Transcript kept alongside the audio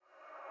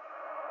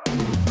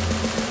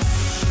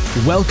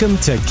Welcome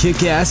to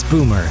Kick-Ass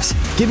Boomers,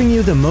 giving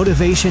you the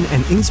motivation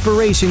and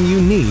inspiration you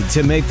need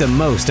to make the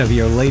most of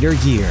your later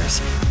years.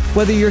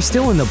 Whether you're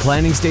still in the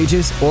planning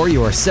stages or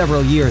you're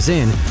several years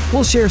in,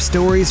 we'll share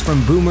stories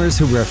from boomers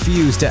who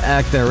refuse to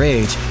act their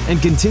age and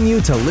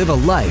continue to live a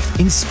life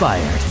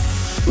inspired.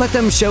 Let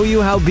them show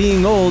you how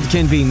being old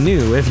can be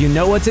new if you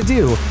know what to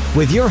do,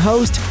 with your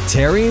host,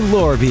 Terry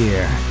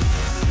Lorbeer.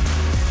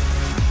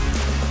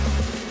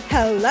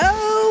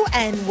 Hello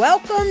and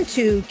welcome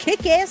to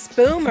Kick-Ass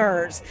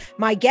Boomers.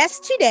 My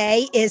guest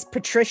today is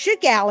Patricia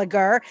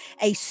Gallagher,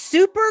 a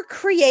super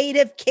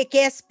creative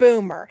kick-ass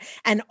boomer,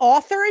 an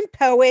author and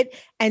poet,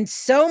 and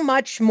so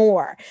much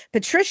more.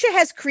 Patricia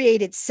has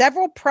created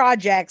several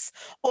projects,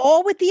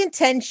 all with the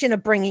intention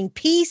of bringing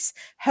peace,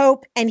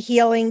 hope, and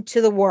healing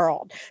to the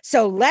world.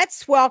 So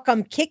let's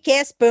welcome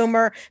kick-ass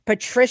boomer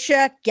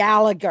Patricia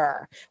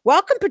Gallagher.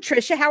 Welcome,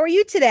 Patricia. How are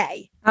you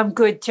today? I'm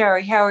good,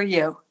 Terry. How are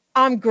you?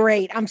 I'm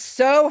great. I'm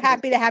so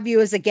happy to have you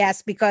as a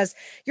guest because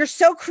you're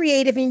so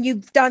creative and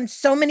you've done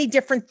so many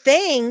different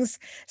things.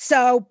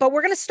 But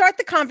we're going to start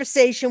the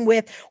conversation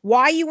with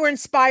why you were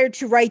inspired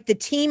to write the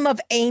Team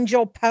of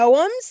Angel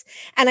poems.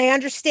 And I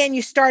understand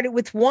you started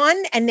with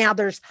one and now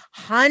there's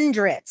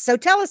hundreds. So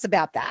tell us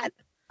about that.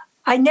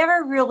 I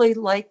never really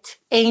liked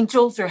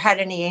angels or had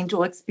any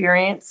angel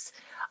experience.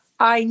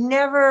 I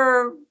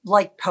never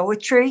liked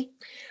poetry.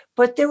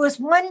 But there was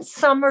one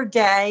summer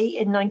day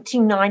in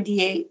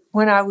 1998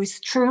 when I was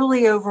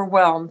truly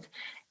overwhelmed.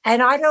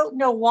 And I don't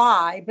know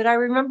why, but I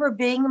remember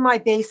being in my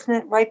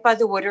basement right by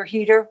the water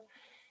heater.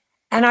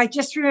 And I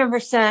just remember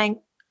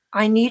saying,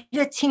 I need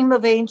a team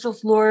of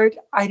angels, Lord.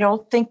 I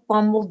don't think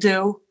one will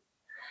do.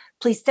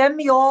 Please send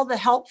me all the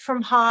help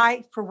from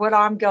high for what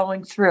I'm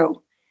going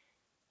through.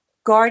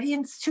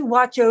 Guardians to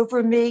watch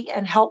over me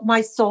and help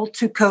my soul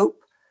to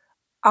cope.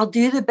 I'll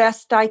do the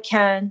best I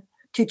can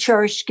to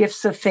cherish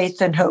gifts of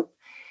faith and hope.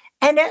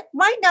 And it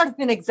might not have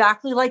been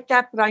exactly like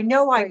that, but I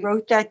know I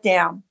wrote that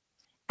down.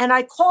 And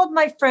I called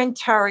my friend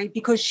Terry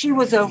because she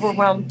was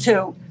overwhelmed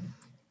too.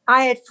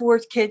 I had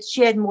 4 kids.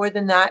 She had more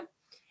than that.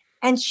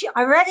 And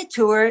I read it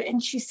to her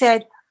and she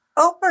said,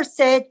 Oprah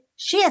said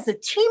she has a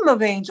team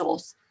of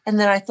angels. And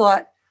then I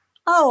thought,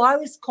 oh, I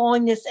was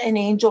calling this an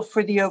angel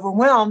for the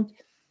overwhelmed.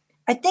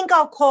 I think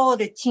I'll call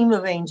it a team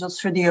of angels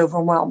for the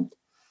overwhelmed.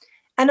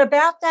 And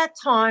about that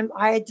time,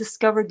 I had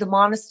discovered the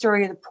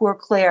Monastery of the Poor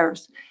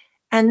Clares.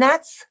 And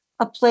that's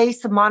a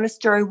place, a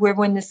monastery, where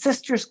when the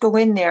sisters go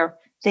in there,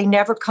 they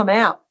never come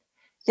out.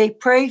 They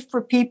pray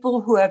for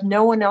people who have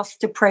no one else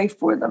to pray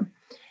for them.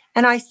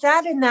 And I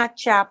sat in that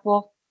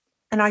chapel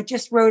and I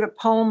just wrote a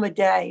poem a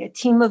day, a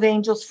team of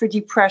angels for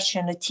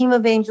depression, a team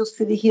of angels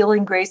for the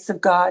healing grace of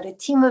God, a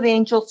team of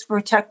angels to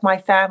protect my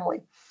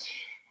family.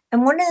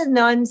 And one of the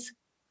nuns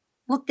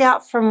looked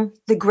out from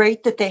the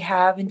grate that they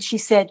have and she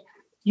said,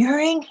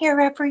 you're in here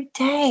every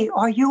day.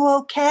 Are you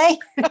okay?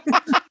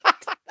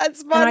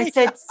 That's funny. And I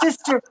said,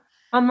 sister,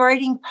 I'm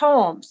writing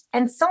poems.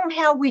 And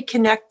somehow we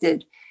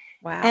connected.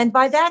 Wow. And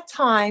by that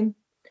time,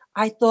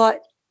 I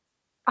thought,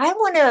 I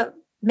want to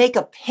make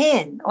a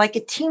pin, like a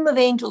Team of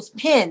Angels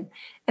pin,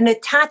 and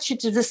attach it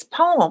to this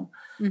poem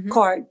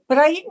card. But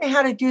I didn't know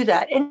how to do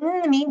that. And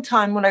in the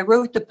meantime, when I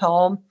wrote the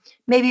poem,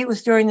 maybe it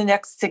was during the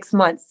next 6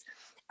 months,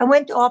 I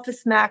went to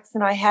Office Max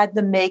and I had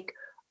them make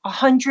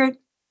 100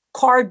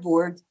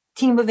 cardboard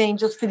Team of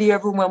Angels for the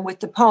Overwhelmed with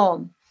the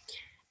poem.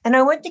 And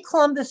I went to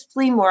Columbus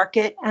Flea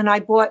Market and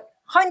I bought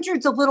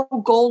hundreds of little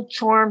gold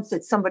charms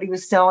that somebody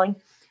was selling.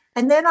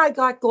 And then I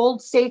got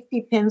gold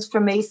safety pins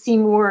from A.C.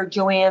 Moore or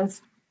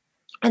Joann's.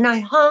 And I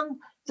hung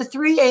the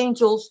 3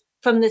 angels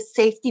from the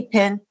safety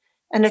pin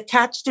and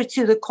attached it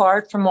to the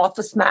card from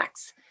Office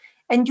Max.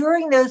 And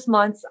during those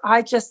months,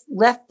 I just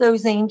left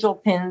those angel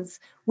pins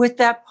with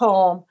that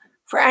poem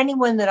for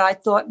anyone that I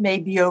thought may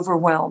be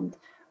overwhelmed.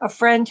 A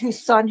friend whose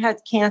son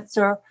had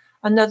cancer,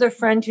 another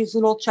friend whose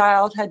little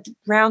child had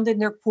drowned in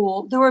their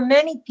pool. There were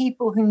many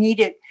people who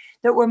needed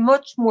that were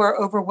much more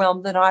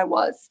overwhelmed than I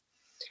was.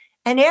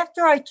 And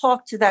after I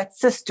talked to that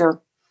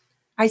sister,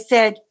 I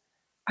said,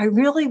 I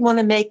really want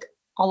to make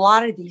a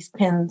lot of these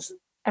pins.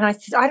 And I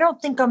said, I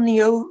don't think I'm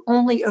the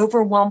only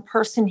overwhelmed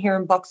person here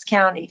in Bucks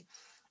County.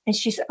 And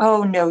she said,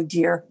 oh, no,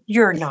 dear,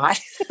 you're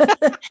not.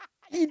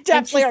 You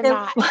definitely are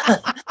not.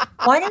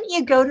 Why don't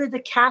you go to the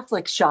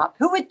Catholic shop?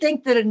 Who would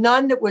think that a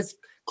nun that was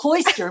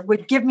cloistered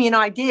would give me an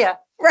idea?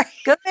 Right.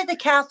 Go to the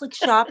Catholic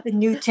shop in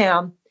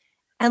Newtown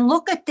and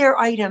look at their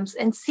items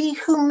and see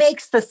who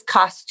makes this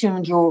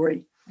costume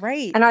jewelry.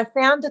 Right. And I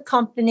found a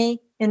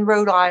company in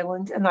Rhode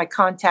Island and I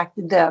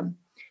contacted them.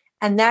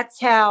 And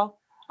that's how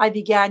I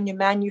began to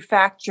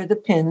manufacture the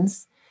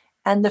pins.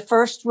 And the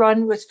first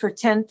run was for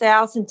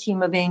 10,000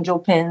 Team of Angel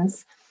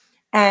pins.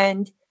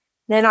 And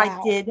then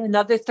I did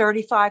another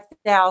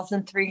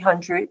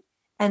 35,300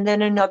 and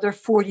then another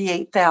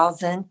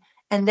 48,000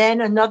 and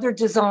then another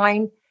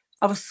design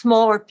of a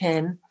smaller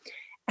pin.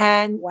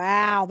 And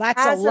wow,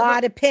 that's a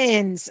lot of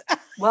pins.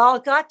 Well,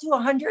 it got to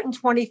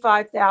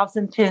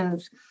 125,000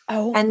 pins.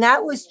 Oh. And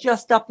that was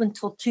just up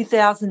until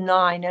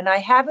 2009. And I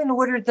haven't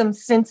ordered them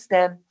since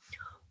then.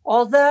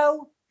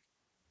 Although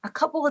a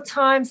couple of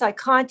times I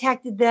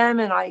contacted them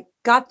and I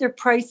got their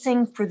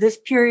pricing for this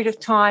period of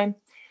time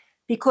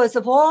because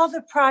of all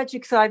the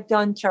projects I've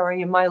done,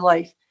 Terry, in my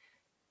life.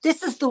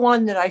 This is the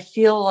one that I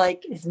feel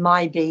like is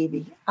my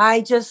baby.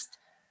 I just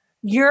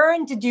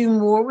yearn to do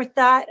more with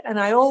that. And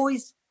I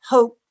always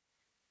hope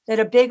that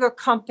a bigger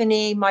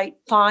company might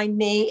find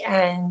me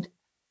and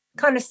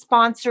kind of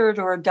sponsor it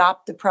or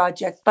adopt the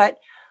project. But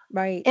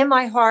Right. in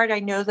my heart, I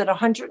know that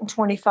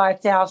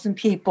 125,000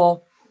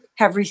 people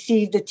have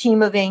received a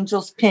Team of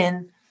Angels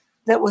pin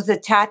that was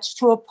attached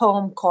to a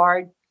poem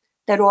card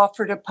that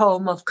offered a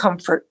poem of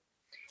comfort.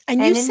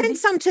 And you sent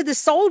some to the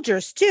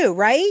soldiers too,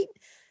 right?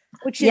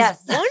 Which is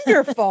Yes.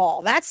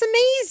 wonderful. That's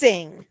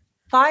amazing.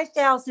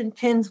 5,000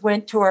 pins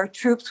went to our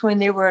troops when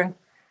they were in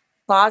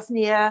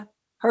Bosnia,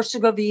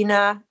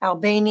 Herzegovina,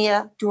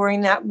 Albania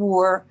during that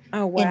war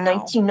Oh, wow. in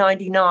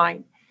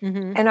 1999.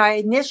 Mm-hmm. And I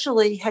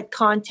initially had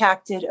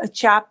contacted a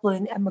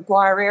chaplain at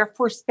McGuire Air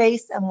Force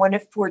Base and one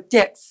at Fort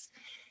Dix.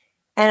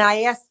 And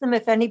I asked them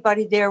if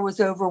anybody there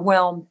was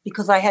overwhelmed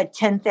because I had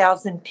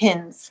 10,000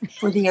 pins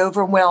for the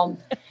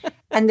overwhelmed.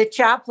 And the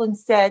chaplain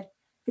said,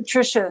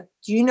 Patricia,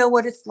 do you know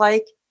what it's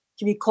like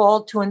to be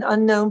called to an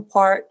unknown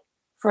part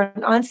for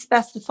an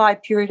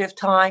unspecified period of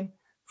time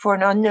for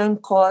an unknown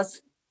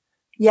cause?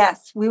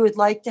 Yes, we would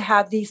like to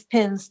have these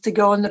pins to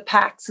go in the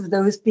packs of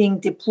those being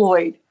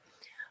deployed.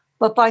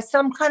 But by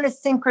some kind of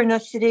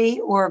synchronicity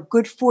or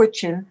good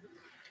fortune,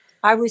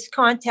 I was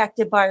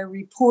contacted by a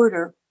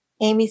reporter,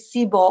 Amy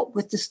Seabolt,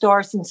 with the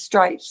Stars and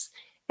Stripes,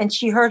 and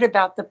she heard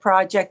about the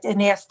project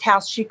and asked how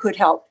she could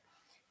help.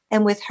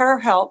 And with her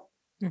help,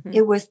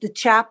 it was the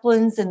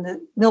chaplains and the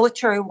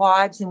military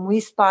wives in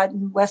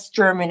Wiesbaden, West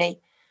Germany,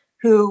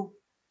 who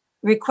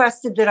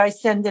requested that I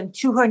send them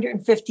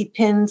 250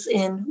 pins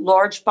in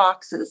large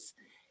boxes.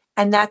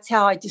 And that's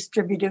how I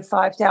distributed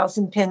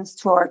 5,000 pins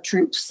to our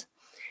troops.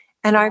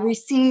 And I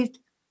received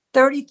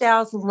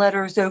 30,000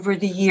 letters over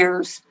the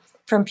years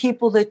from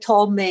people that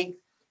told me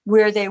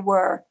where they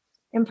were.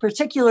 In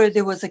particular,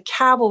 there was a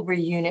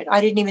cavalry unit.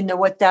 I didn't even know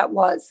what that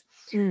was.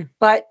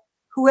 But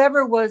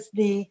whoever was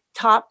the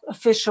top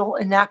official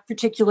in that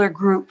particular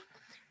group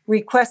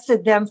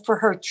requested them for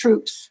her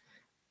troops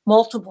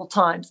multiple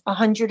times,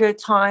 100 at a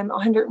time,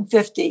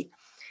 150,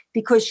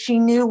 because she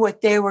knew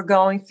what they were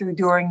going through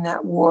during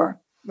that war.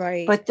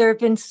 Right. But there have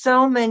been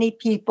so many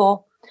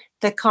people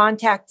that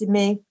contacted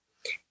me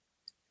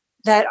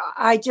that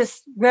I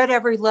just read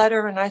every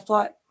letter and I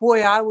thought,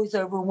 boy, I was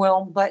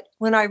overwhelmed. But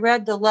when I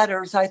read the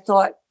letters, I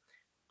thought,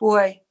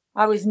 boy,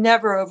 I was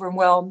never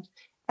overwhelmed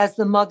as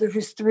the mother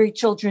whose 3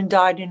 children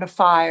died in a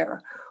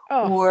fire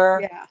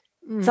or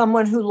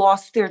someone who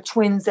lost their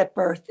twins at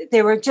birth.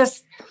 They were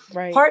just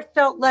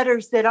heartfelt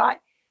letters that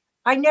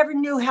I never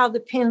knew how the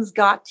pins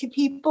got to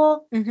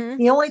people.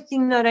 The only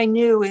thing that I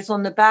knew is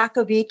on the back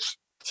of each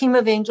Team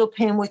of Angel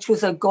pin, which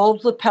was a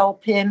gold lapel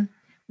pin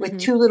with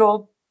 2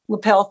 little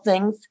lapel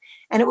things.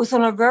 And it was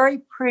on a very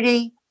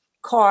pretty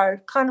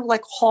card, kind of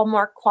like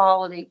Hallmark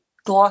quality,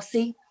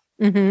 glossy.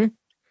 It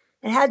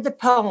had the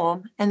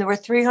poem, and there were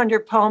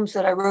 300 poems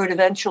that I wrote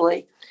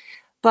eventually.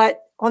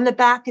 But on the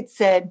back it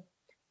said,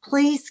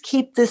 please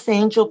keep this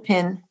angel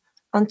pin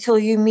until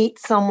you meet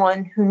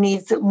someone who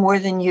needs it more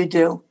than you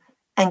do,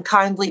 and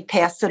kindly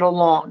pass it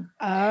along.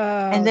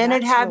 And then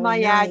it had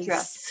my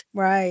address.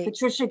 Right.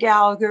 Patricia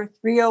Gallagher,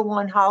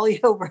 301 Holly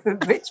Hill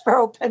Road,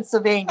 Richboro,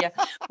 Pennsylvania,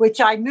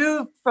 which I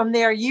moved from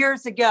there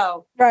years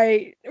ago.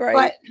 Right.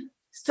 But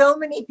so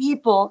many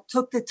people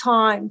took the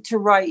time to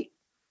write.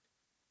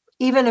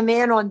 Even a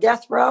man on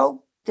death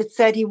row that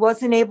said he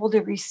wasn't able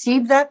to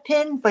receive that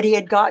pin, but he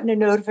had gotten a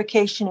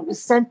notification it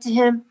was sent to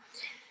him.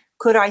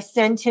 Could I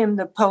send him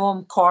the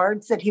poem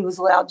cards that he was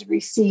allowed to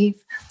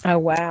receive? Oh,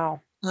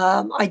 wow.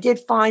 I did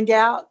find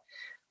out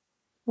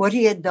what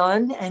he had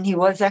done, and he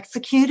was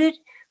executed,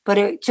 but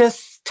it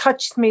just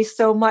touched me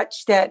so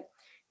much that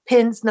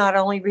pins not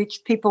only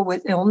reached people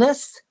with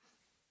illness.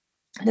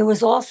 There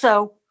was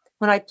also,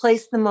 when I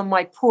placed them on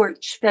my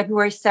porch,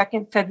 February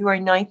 2nd, February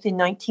 9th in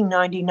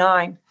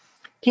 1999,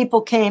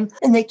 people came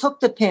and they took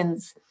the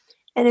pins.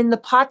 And in the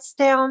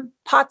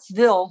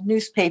Pottsville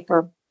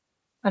newspaper,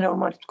 I don't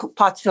know what,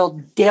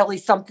 Pottsville Daily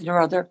something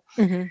or other,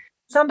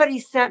 somebody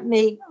sent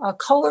me a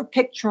color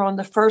picture on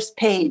the first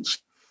page.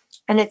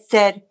 And it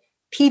said,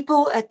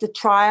 people at the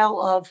trial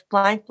of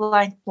blank,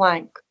 blank,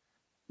 blank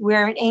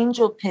wear an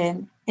angel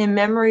pin in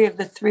memory of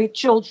the 3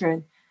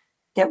 children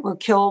that were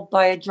killed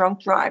by a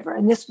drunk driver.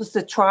 And this was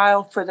the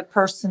trial for the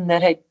person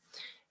that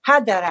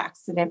had that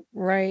accident.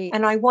 Right.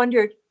 And I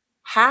wondered,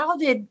 how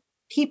did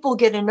people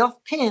get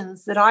enough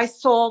pins that I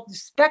saw the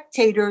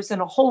spectators in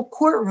a whole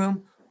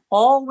courtroom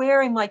all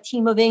wearing my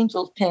Team of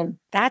Angels pin?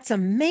 That's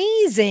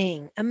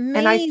amazing. Amazing.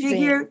 And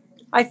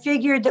I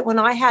figured that when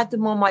I had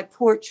them on my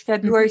porch,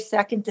 February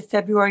 2nd to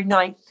February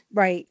 9th,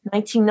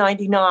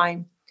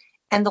 1999,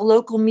 and the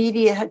local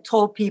media had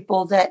told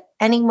people that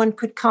anyone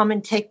could come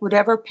and take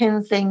whatever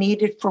pins they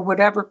needed for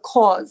whatever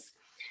cause,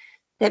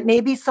 that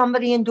maybe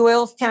somebody in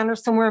Doylestown or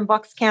somewhere in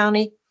Bucks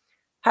County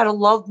had a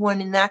loved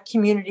one in that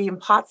community in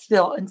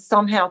Pottsville and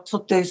somehow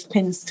took those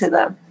pins to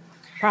them.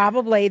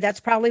 Probably.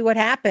 That's probably what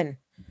happened.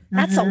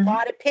 That's a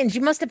lot of pins.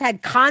 You must have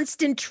had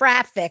constant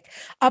traffic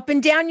up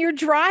and down your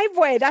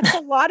driveway. That's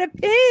a lot of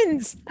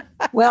pins.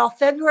 Well,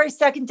 February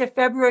 2nd to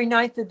February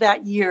 9th of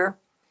that year,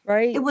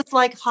 Right. it was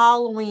like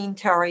Halloween,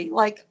 Terry.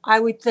 Like I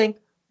would think,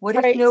 what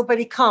if Right.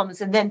 nobody comes?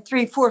 And then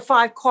 3, 4,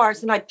 5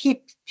 cars, and I'd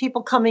keep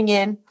people coming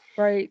in.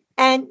 Right.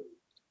 And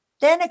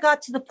then it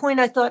got to the point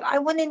I thought, I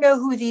want to know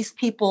who these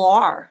people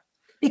are.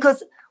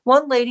 Because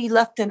one lady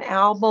left an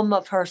album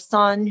of her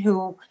son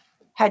who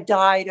had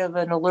died of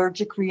an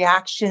allergic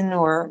reaction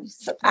or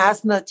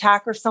asthma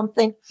attack or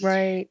something.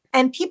 Right.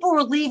 And people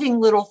were leaving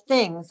little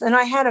things. And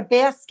I had a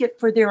basket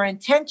for their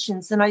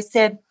intentions. And I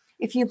said,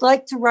 if you'd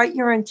like to write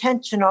your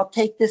intention, I'll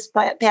take this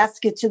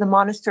basket to the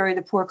monastery of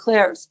the Poor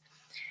Clares.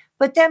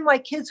 But then my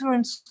kids were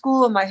in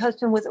school and my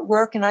husband was at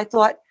work. And I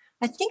thought,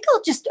 I think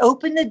I'll just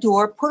open the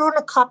door, put on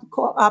a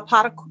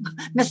pot of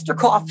Mr.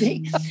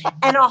 Coffee,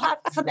 and I'll have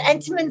some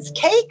Entenmann's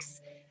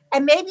cakes.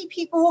 And maybe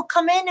people will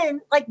come in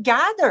and like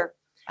gather.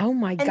 Oh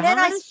my gosh. And then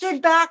I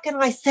stood back and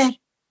I said,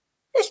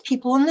 there's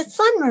people in the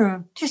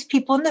sunroom. There's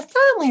people in the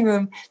family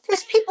room.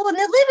 There's people in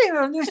the living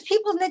room. There's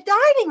people in the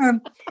dining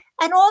room.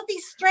 And all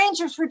these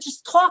strangers were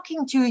just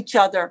talking to each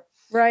other.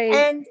 Right.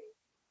 And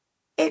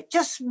it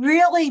just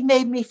really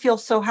made me feel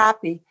so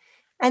happy.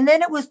 And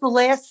then it was the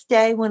last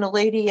day when a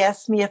lady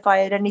asked me if I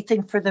had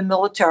anything for the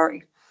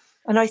military.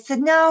 And I said,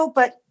 no,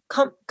 but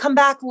come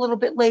back a little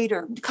bit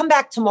later. Come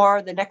back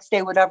tomorrow, the next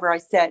day, whatever I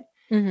said.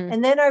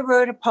 And then I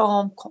wrote a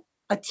poem,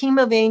 A Team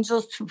of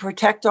Angels to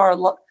Protect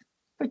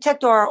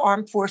Our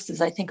Armed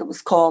Forces, I think it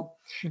was called.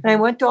 And I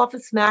went to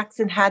Office Max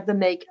and had them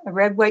make a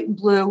red, white, and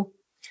blue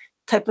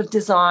type of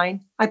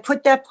design. I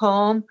put that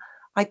poem.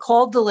 I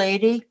called the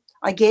lady.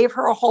 I gave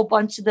her a whole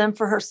bunch of them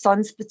for her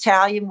son's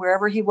battalion,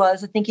 wherever he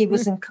was. I think he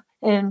was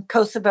in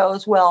Kosovo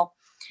as well.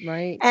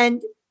 Right.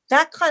 And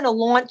that kind of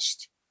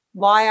launched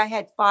why I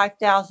had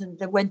 5,000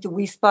 that went to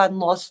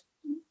Wiesbaden,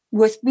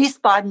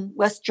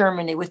 West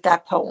Germany with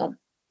that poem.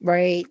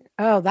 Right.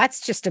 Oh,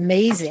 that's just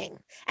amazing.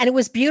 And it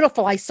was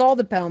beautiful. I saw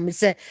the poem.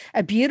 It's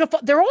a beautiful,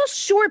 they're all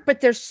short,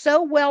 but they're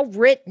so well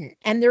written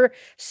and they're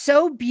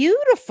so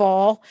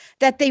beautiful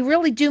that they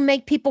really do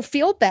make people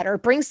feel better.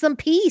 It brings them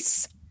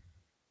peace.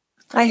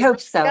 I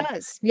hope so. It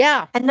does.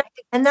 Yeah. And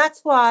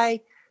that's why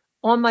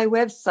on my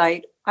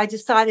website, I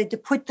decided to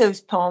put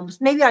those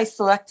poems. Maybe I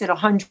selected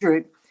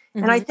 100.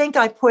 And I think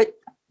I put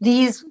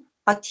these,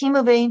 A Team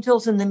of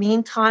Angels in the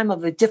Meantime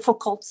of a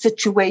Difficult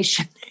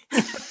Situation.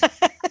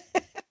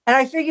 And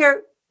I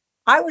figure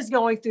I was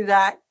going through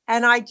that.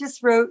 And I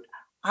just wrote,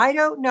 I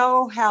don't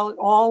know how it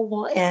all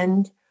will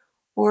end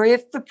or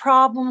if the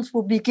problems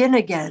will begin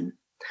again.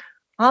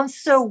 I'm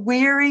so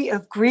weary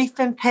of grief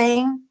and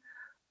pain.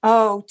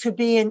 Oh, to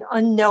be an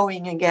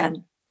unknowing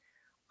again.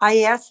 I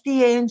ask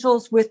the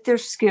angels with their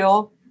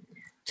skill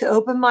to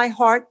open my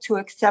heart to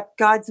accept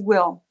God's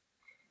will.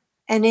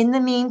 And in the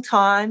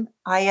meantime,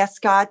 I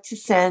ask God to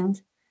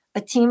send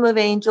a team of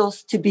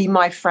angels to be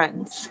my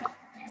friends.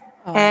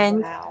 Oh,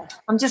 and wow.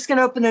 I'm just going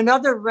to open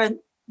another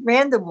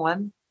random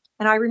one.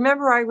 And I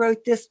remember I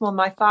wrote this when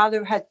my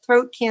father had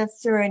throat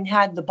cancer and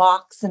had the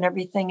box and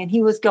everything. And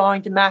he was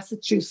going to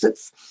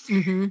Massachusetts.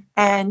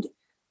 And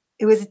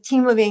it was a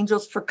team of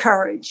angels for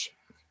courage.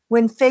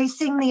 When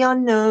facing the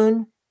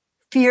unknown,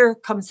 fear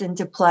comes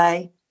into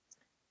play.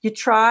 You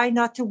try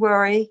not to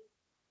worry,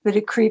 but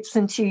it creeps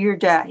into your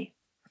day.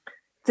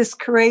 This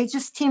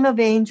courageous team of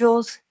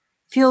angels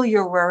feel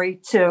your worry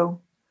too.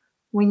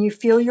 When you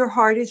feel your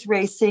heart is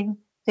racing,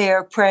 they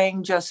are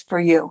praying just for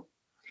you.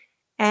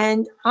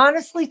 And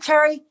honestly,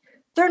 Terry,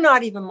 they're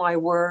not even my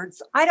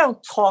words. I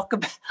don't talk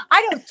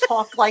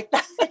like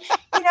that.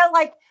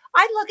 Like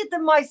I look at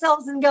them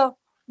myself and go,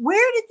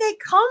 where did they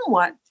come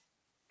with?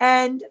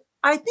 And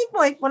I think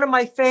one of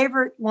my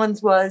favorite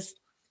ones was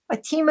a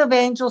team of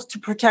angels to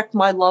protect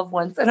my loved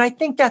ones. And I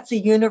think that's a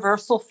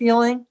universal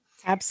feeling.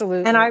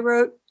 Absolutely. And I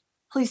wrote,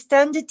 please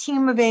send a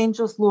team of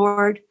angels,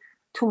 Lord,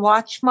 to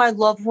watch my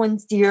loved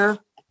ones dear,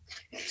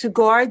 to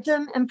guard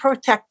them and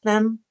protect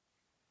them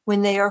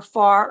when they are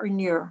far or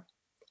near.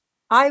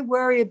 I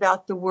worry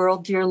about the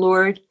world, dear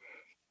Lord,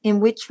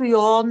 in which we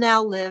all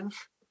now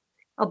live.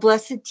 A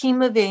blessed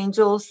team of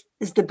angels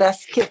is the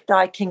best gift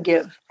I can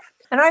give.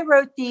 And I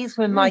wrote these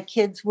when my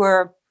kids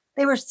were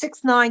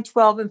 6, 9,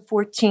 12, and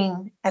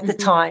 14 at the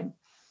time.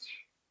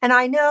 And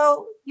I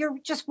know you're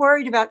just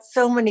worried about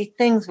so many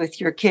things with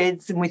your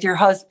kids and with your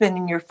husband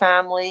and your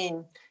family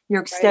and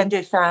your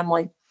extended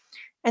family.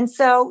 And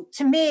so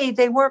to me,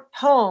 they weren't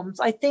poems.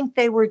 I think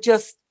they were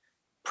just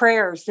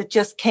prayers that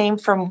just came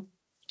from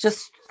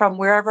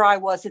wherever I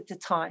was at the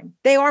time.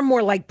 They are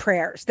more like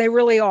prayers. They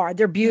really are.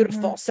 They're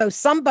beautiful. So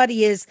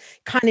somebody is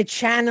kind of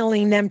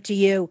channeling them to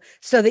you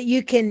so that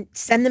you can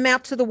send them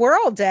out to the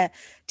world to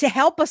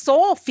help us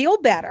all feel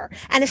better.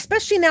 And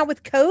especially now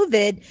with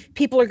COVID,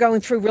 people are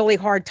going through really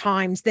hard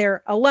times.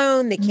 They're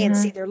alone. They can't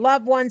see their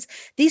loved ones.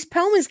 These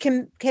poems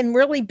can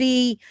really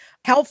be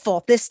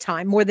helpful this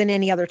time more than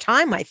any other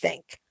time, I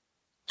think.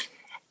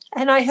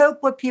 And I hope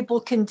what people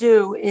can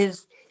do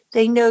is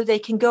they know they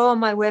can go on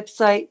my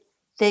website.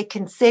 They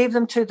can save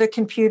them to the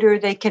computer.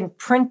 They can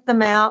print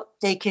them out.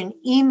 They can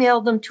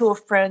email them to a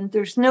friend.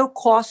 There's no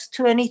cost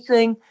to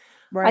anything.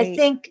 I Right.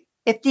 think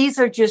if these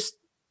are just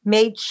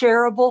made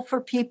shareable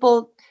for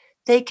people,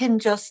 they can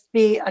just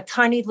be a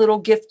tiny little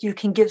gift you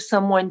can give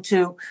someone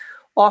to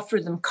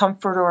offer them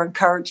comfort or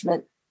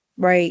encouragement.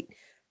 Right.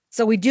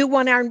 So we do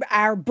want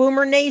our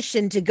Boomer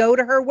Nation to go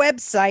to her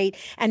website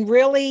and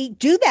really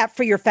do that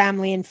for your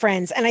family and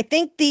friends. And I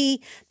think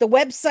the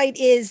website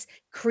is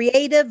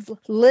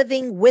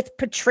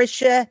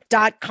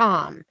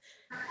creativelivingwithpatricia.com,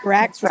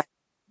 correct? That's right.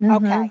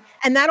 Mm-hmm. Okay.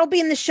 And that'll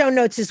be in the show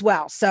notes as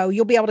well. So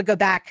you'll be able to go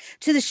back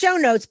to the show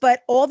notes,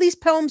 but all these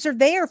poems are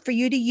there for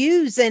you to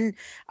use and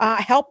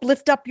help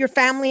lift up your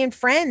family and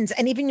friends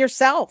and even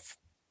yourself.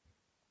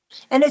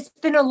 And it's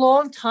been a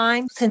long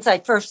time since I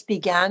first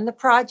began the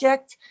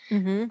project.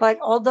 Mm-hmm. But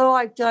although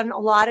I've done a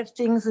lot of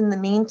things in the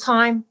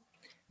meantime,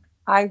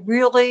 I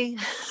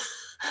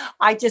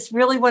just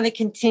really want to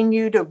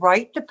continue to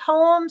write the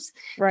poems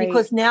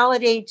because now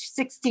at age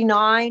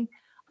 69,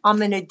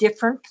 I'm in a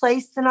different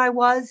place than I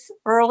was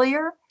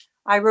earlier.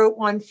 I wrote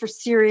one for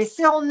serious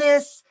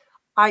illness.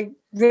 I've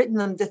written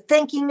them to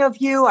thinking of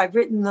you. I've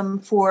written them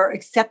for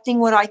accepting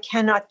what I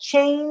cannot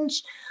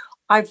change.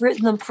 I've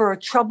written them for a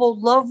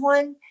troubled loved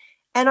one.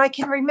 And I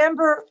can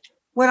remember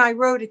when I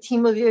wrote A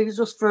Team of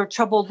Angels for a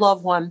Troubled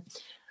Loved One,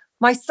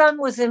 my son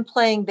was in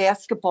playing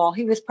basketball.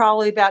 He was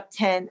probably about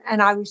 10.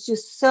 And I was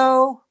just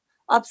so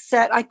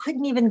upset. I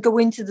couldn't even go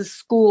into the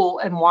school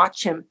and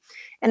watch him.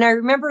 And I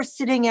remember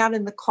sitting out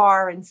in the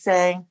car and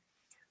saying,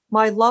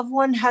 my loved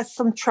one has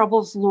some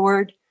troubles,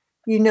 Lord.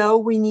 You know,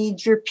 we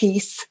need your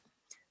peace.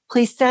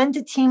 Please send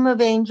a team of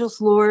angels,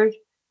 Lord,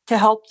 to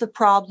help the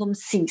problem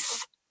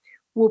cease.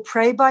 We'll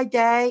pray by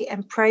day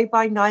and pray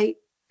by night.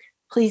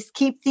 Please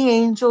keep the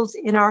angels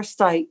in our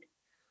sight.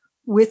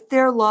 With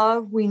their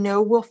love, we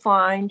know we'll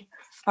find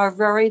our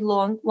very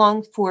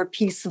longed for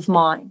peace of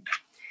mind.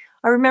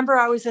 I remember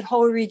I was at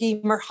Holy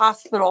Redeemer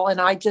Hospital and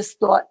I just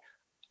thought,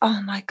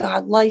 oh my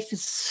God, life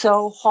is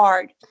so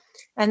hard.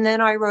 And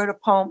then I wrote a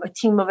poem, A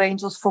Team of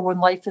Angels for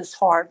When Life is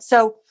Hard.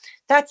 So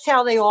that's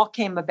how they all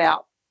came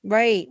about.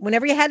 Right.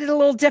 Whenever you had a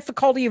little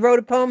difficulty, you wrote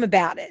a poem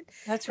about it.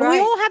 That's right. And we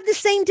all have the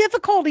same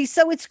difficulties.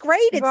 So it's great.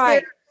 It's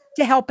there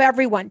to help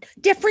everyone.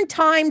 Different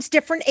times,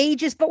 different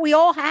ages, but we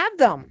all have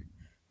them.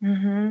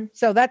 Mm-hmm.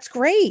 So that's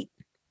great.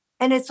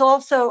 And it's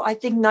also, I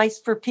think, nice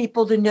for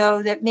people to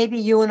know that maybe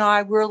you and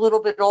I, we're a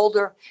little bit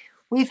older.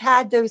 We've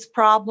had those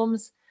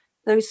problems,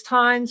 those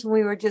times when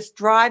we were just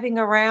driving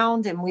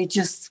around and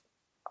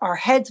our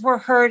heads were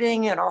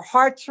hurting and our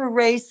hearts were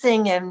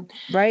racing. And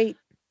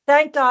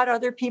thank God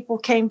other people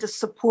came to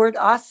support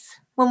us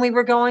when we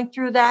were going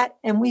through that.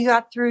 And we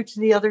got through to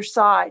the other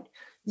side.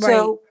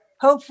 So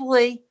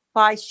hopefully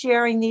by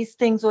sharing these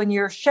things on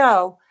your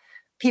show,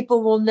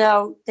 people will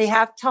know they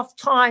have tough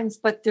times,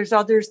 but there's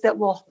others that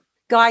will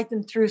guide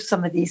them through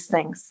some of these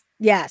things.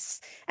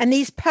 Yes. And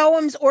these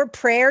poems or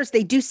prayers,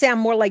 they do sound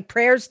more like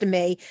prayers to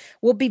me,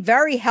 will be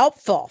very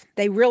helpful.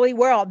 They really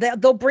will.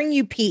 They'll bring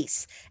you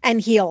peace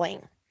and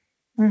healing.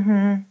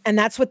 Mm-hmm. And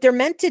that's what they're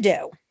meant to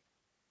do.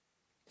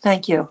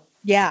 Thank you.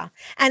 Yeah.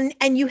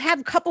 And you have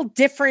a couple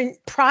different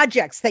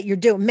projects that you're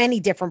doing, many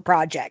different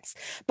projects.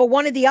 But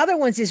one of the other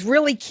ones is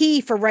really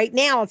key for right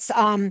now.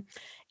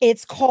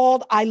 It's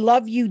called I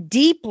Love You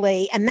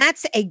Deeply. And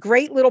that's a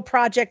great little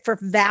project for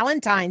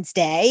Valentine's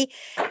Day.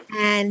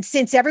 And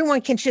since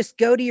everyone can just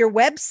go to your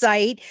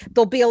website,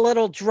 there'll be a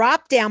little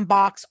drop-down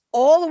box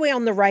all the way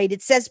on the right.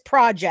 It says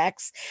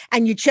projects,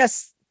 and you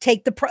just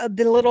take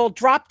the little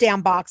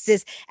drop-down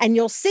boxes and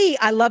you'll see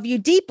I Love You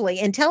Deeply.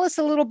 And tell us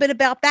a little bit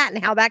about that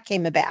and how that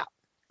came about.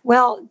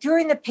 Well,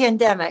 during the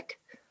pandemic,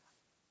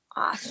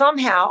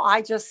 somehow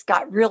I just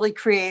got really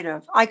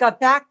creative. I got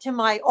back to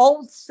my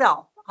old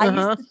self. I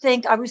used to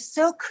think I was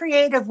so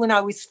creative when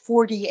I was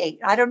 48.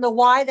 I don't know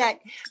why that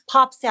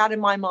pops out in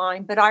my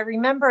mind, but I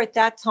remember at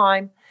that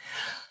time,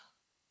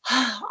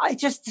 I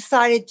just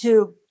decided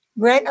to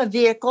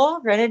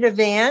rented a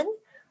van.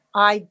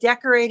 I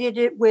decorated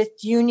it with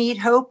Do You Need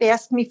Hope?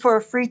 Asked me for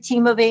a free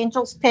Team of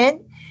Angels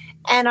pin.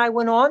 And I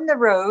went on the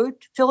road,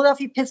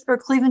 Philadelphia, Pittsburgh,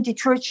 Cleveland,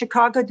 Detroit,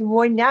 Chicago, Des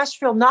Moines,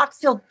 Nashville,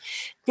 Knoxville,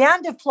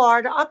 down to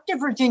Florida, up to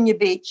Virginia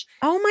Beach.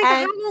 Oh my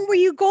God, how long were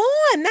you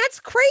gone? That's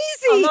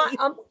crazy.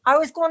 I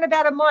was gone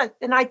about a month,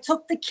 and I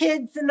took the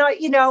kids and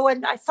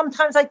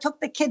sometimes I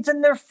took the kids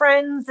and their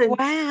friends. And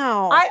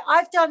wow.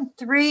 I've done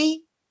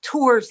 3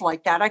 tours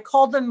like that. I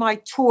called them my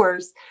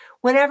tours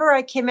whenever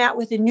I came out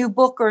with a new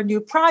book or a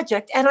new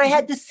project, and I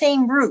had the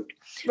same route.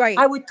 Right.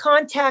 I would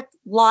contact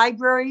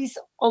libraries,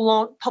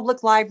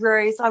 public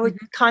libraries. I would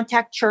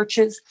contact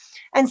churches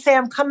and say,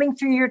 I'm coming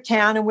through your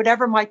town, and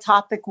whatever my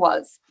topic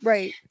was.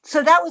 Right.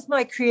 So that was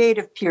my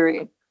creative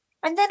period.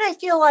 And then I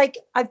feel like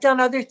I've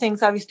done other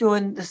things. I was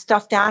doing the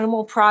stuffed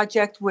animal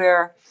project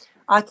where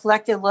I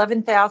collected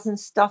 11,000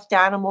 stuffed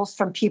animals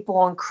from people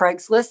on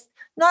Craigslist,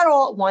 not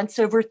all at once,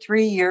 over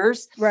 3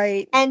 years.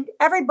 Right. And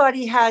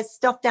everybody has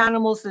stuffed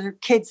animals that their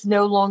kids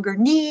no longer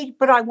need,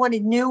 but I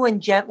wanted new and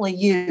gently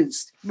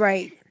used.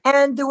 Right.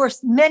 And there were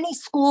many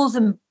schools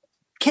and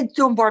kids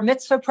doing bar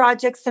mitzvah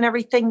projects and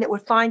everything that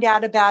would find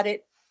out about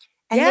it.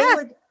 And they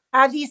would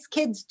have these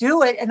kids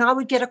do it. And I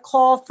would get a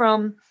call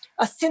from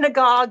a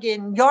synagogue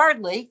in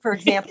Yardley, for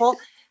example,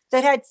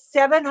 that had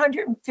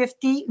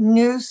 750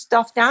 new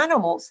stuffed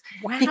animals.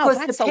 Wow, because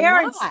that's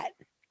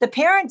the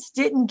parents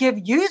didn't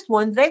give used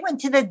ones. They went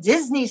to the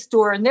Disney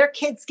store and their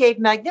kids gave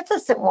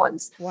magnificent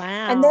ones. Wow.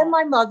 And then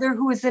my mother,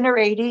 who was in her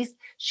 80s,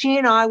 she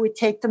and I would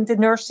take them to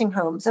nursing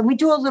homes and we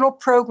do a little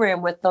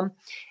program with them.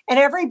 And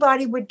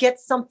everybody would get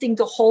something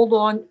to hold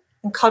on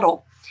and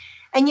cuddle.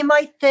 And you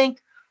might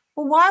think,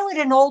 well, why would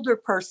an older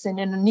person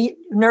in a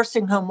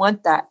nursing home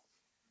want that?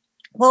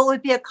 Well, it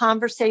would be a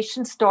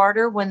conversation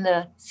starter when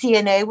the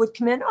CNA would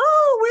come in.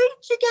 Oh, where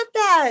did you get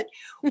that?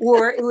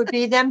 Or it would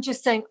be them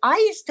just saying, I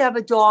used to have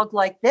a dog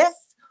like this.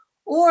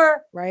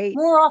 Or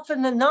more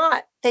often than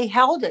not, they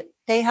held it.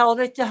 They held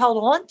it to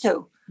hold on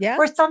to. Yeah.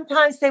 Or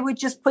sometimes they would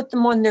just put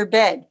them on their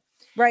bed.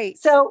 Right.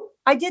 So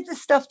I did the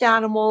stuffed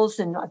animals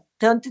and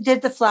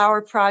did the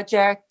flower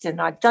project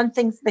and I've done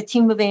things, the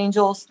team of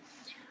angels.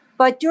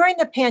 But during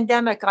the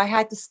pandemic, I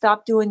had to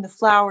stop doing the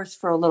flowers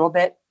for a little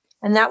bit.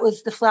 And that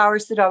was the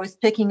flowers that I was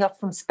picking up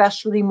from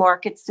specialty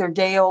markets. They're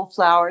day-old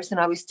flowers. And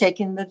I was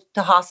taking them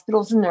to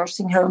hospitals and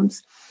nursing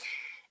homes.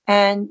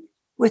 And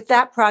with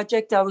that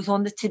project, I was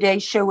on the Today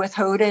Show with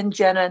Hoda and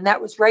Jenna. And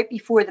that was right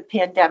before the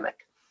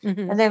pandemic.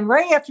 Mm-hmm. And then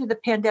right after the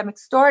pandemic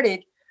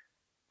started,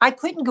 I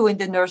couldn't go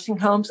into nursing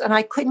homes and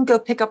I couldn't go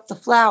pick up the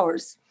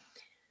flowers.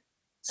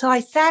 So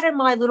I sat in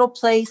my little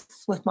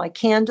place with my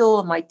candle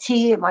and my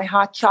tea and my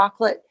hot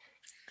chocolate.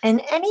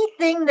 And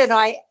anything that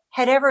I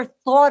had ever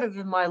thought of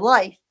in my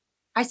life,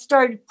 I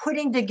started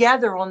putting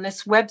together on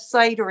this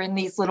website or in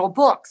these little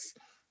books.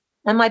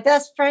 And my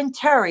best friend,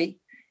 Terry,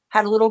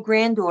 had a little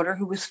granddaughter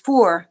who was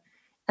 4.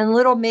 And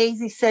little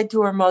Maisie said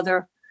to her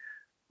mother,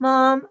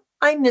 Mom,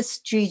 I miss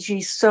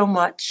Gigi so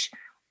much.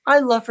 I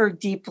love her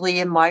deeply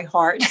in my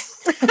heart.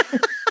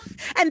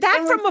 And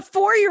that from a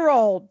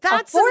 4-year-old.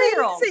 That's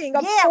amazing. A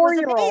 4-year-old.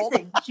 It was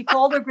amazing. She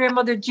called her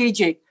grandmother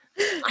Gigi.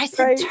 I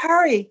said,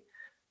 Terry,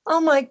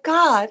 oh my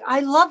God, I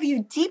love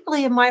you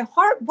deeply in my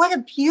heart. What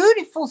a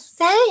beautiful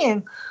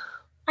saying.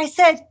 I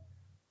said,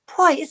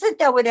 boy, isn't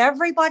that what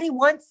everybody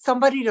wants?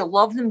 Somebody to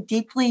love them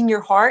deeply in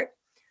your heart.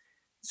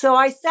 So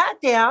I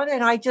sat down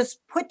and I just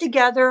put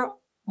together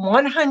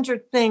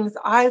 100 things.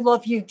 I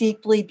love you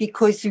deeply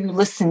because you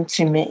listen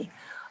to me.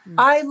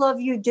 I love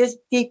you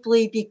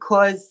deeply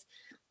because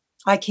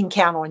I can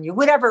count on you,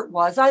 whatever it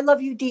was. I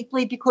love you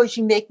deeply because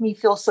you make me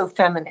feel so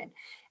feminine.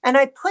 And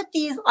I put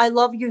these I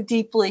love you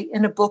deeply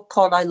in a book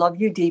called I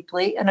Love You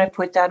Deeply. And I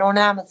put that on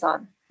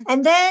Amazon.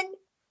 And then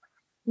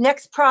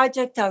next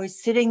project, I was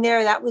sitting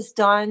there, that was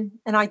done.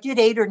 And I did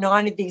 8 or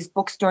 9 of these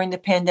books during the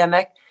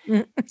pandemic.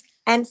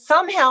 And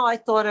somehow I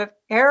thought of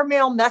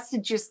airmail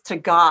messages to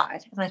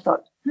God. And I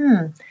thought,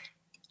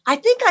 I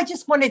think I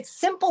just wanted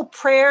simple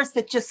prayers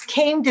that just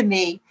came to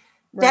me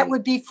that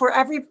would be for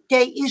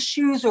everyday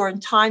issues or in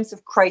times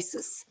of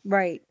crisis.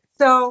 Right.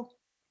 So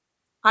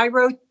I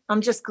wrote,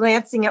 I'm just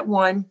glancing at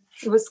one.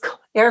 It was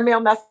airmail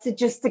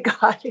messages to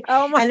God.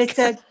 Oh my And it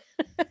said,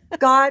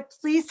 God,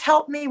 please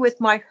help me with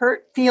my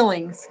hurt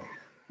feelings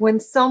when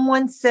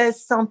someone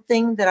says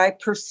something that I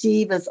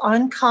perceive as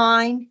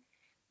unkind,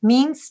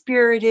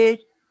 mean-spirited,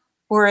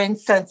 or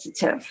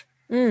insensitive.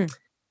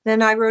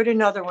 Then I wrote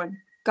another one.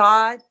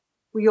 God,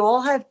 we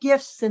all have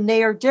gifts and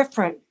they are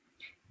different.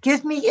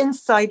 Give me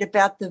insight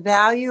about the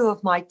value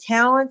of my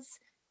talents,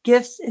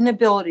 gifts, and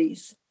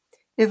abilities.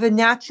 If a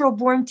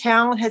natural-born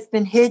talent has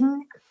been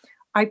hidden,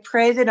 I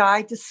pray that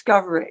I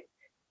discover it.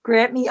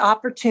 Grant me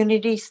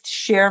opportunities to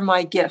share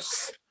my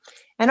gifts.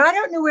 And I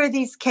don't know where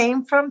these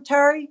came from,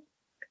 Terry,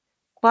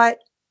 but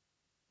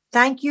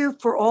thank you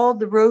for all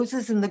the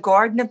roses in the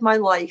garden of my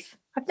life.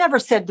 I've never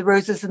said the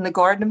roses in the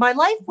garden of my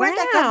life. Where'd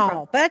that come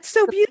from? That's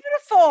so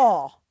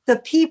beautiful. The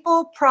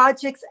people,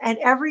 projects, and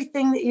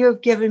everything that you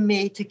have given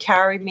me to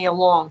carry me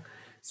along.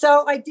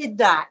 So I did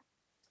that.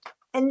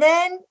 And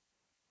then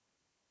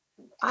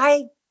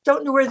I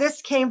don't know where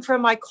this came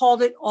from. I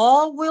called it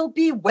All Will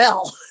Be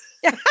Well.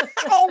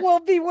 All will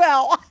be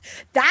well.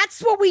 That's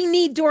what we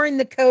need during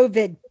the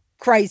COVID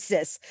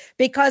crisis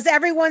because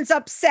everyone's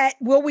upset.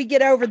 Will we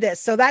get over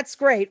this? So that's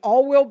great.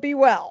 All will be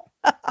well.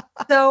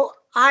 So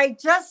I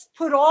just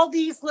put all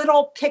these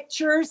little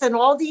pictures and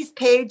all these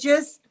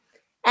pages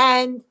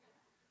and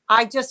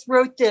I just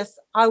wrote this.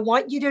 I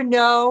want you to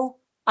know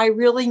I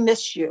really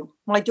miss you.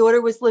 My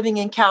daughter was living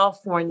in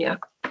California.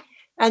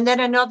 And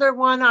then another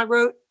one I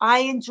wrote, I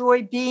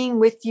enjoy being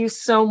with you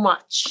so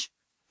much.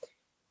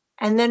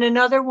 And then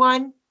another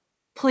one,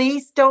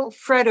 please don't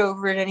fret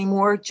over it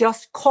anymore.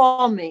 Just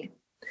call me.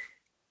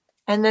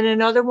 And then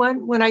another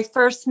one, when I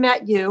first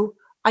met you,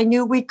 I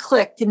knew we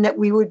clicked and that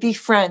we would be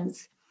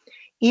friends.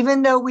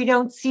 Even though we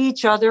don't see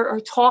each other or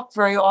talk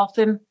very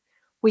often,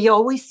 we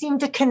always seem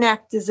to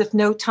connect as if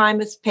no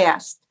time has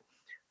passed.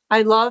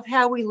 I love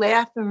how we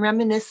laugh and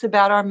reminisce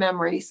about our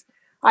memories.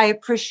 I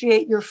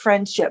appreciate your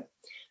friendship.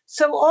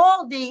 So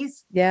all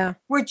these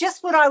were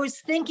just what I was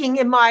thinking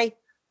in my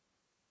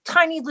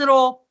tiny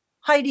little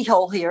hidey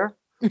hole here.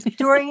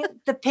 during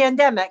the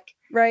pandemic.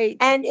 Right.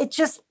 And it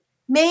just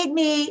made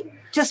me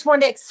just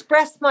want to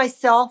express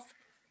myself.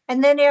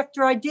 And then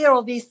after I did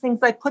all these things,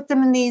 I put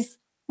them in these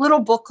little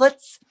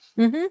booklets.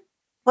 Mm-hmm.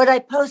 But I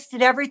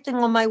posted everything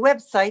on my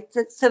website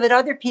so that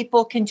other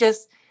people can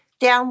just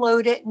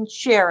download it and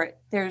share it.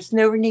 There's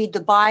no need to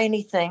buy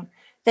anything.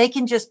 They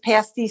can just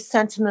pass these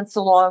sentiments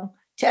along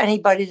to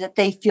anybody that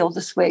they feel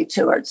this way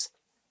towards.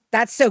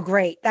 That's so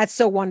great. That's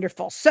so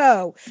wonderful.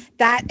 So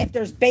that if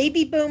there's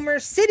baby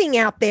boomers sitting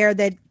out there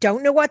that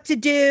don't know what to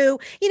do,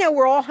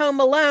 we're all home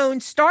alone,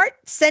 start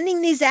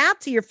sending these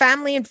out to your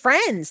family and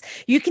friends.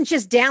 You can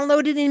just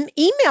download it and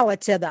email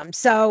it to them.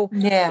 So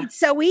It's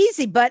so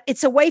easy, but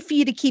it's a way for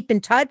you to keep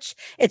in touch.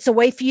 It's a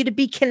way for you to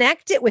be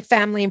connected with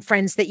family and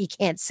friends that you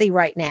can't see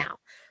right now.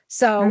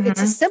 So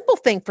It's a simple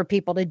thing for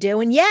people to do.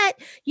 And yet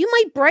you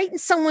might brighten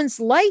someone's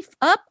life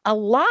up a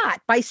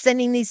lot by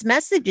sending these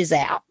messages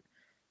out.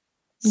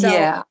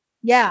 So,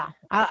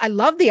 I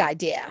love the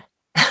idea.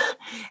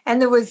 And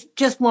there was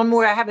just one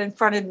more I have in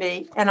front of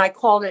me, and I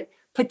called it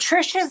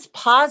Patricia's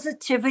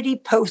Positivity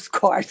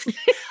Postcard.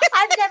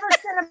 I've never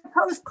sent a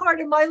postcard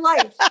in my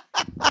life.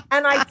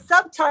 And I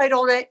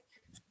subtitled it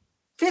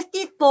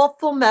 50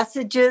 Thoughtful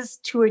Messages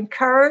to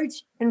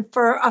Encourage,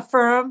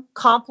 Affirm,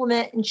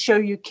 Compliment, and Show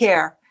You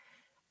Care.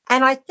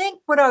 And I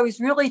think what I was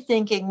really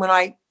thinking when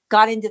I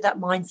got into that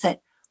mindset,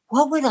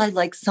 what would I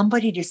like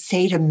somebody to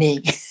say to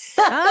me?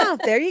 Oh,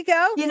 there you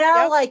go.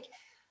 Like,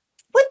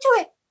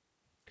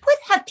 what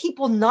have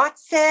people not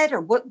said, or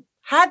what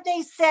have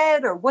they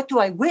said, or what do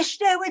I wish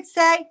they would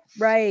say?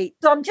 Right.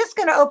 So I'm just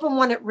going to open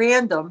one at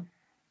random,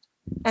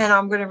 and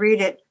I'm going to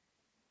read it.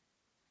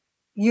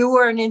 You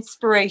are an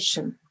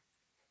inspiration.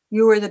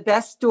 You are the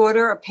best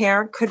daughter a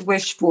parent could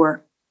wish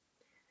for.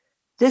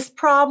 This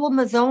problem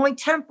is only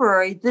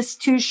temporary. This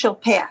too shall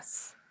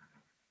pass.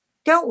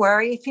 Don't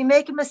worry. If you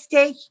make a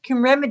mistake, you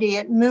can remedy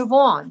it and move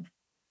on.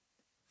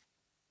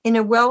 In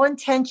a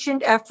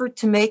well-intentioned effort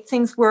to make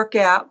things work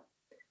out,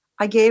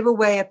 I gave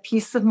away a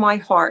piece of my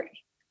heart,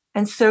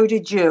 and so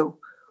did you.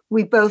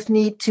 We both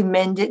need to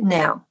mend it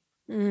now.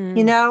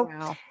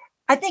 Wow.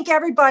 I think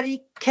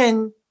everybody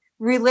can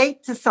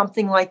relate to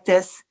something like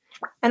this.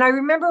 And I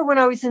remember when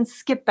I was in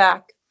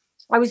Skipback,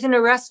 I was in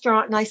a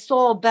restaurant and I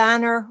saw a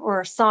banner or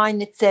a sign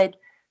that said,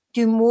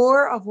 do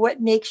more of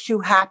what makes you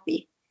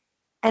happy.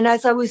 And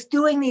as I was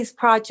doing these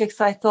projects,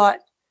 I thought,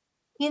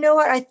 you know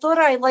what? I thought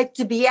I liked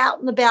to be out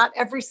and about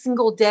every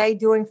single day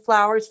doing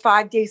flowers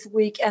 5 days a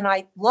week. And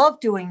I love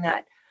doing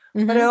that.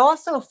 Mm-hmm. But I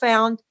also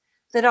found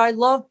that I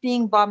love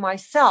being by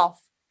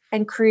myself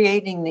and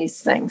creating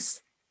these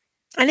things.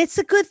 And it's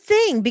a good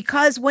thing,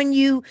 because when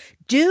you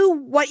do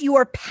what you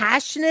are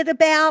passionate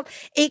about,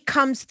 it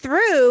comes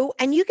through,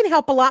 and you can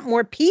help a lot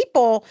more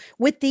people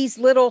with these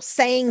little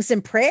sayings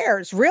and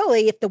prayers.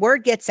 Really, if the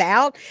word gets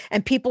out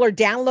and people are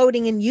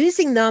downloading and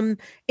using them,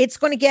 it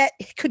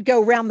could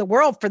go around the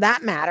world, for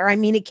that matter. I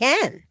mean, it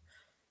can.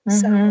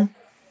 So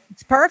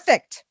it's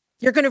perfect.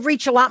 You're going to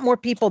reach a lot more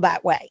people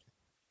that way.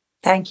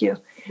 Thank you.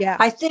 Yeah.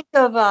 I think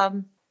of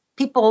a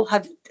few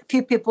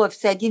people have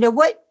said,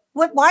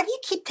 why do you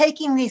keep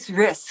taking these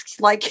risks?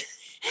 Like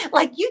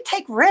you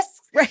take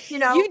risks, right?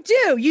 You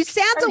do. You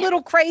sound a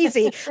little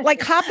crazy,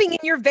 like hopping in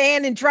your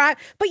van and drive.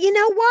 But you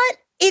know what?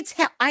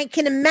 I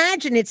can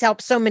imagine it's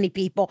helped so many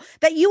people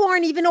that you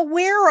aren't even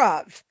aware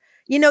of.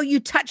 You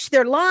touched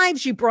their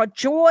lives, you brought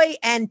joy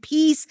and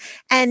peace,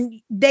 and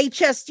they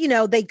just,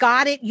 they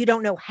got it. You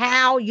don't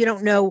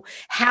know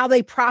how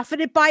they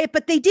profited by it,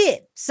 but they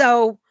did.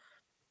 So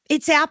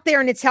it's out there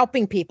and it's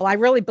helping people. I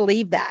really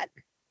believe that.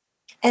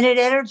 And it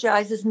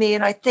energizes me.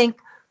 And I think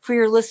for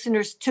your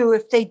listeners too,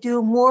 if they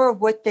do more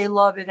of what they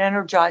love, it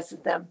energizes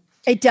them.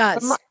 It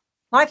does.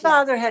 My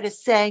father had a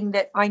saying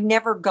that I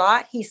never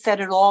got. He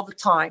said it all the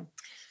time.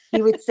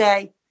 He would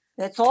say,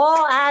 that's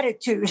all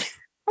attitude.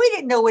 We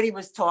didn't know what he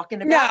was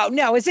talking about.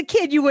 No. As a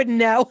kid, you wouldn't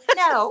know.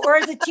 No. Or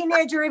as a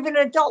teenager, even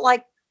an adult,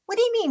 like, what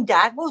do you mean,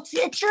 Dad? Well,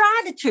 it's your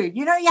attitude.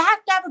 You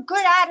have to have a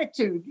good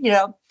attitude,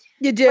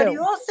 You do. But he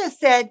also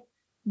said,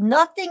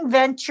 nothing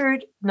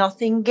ventured,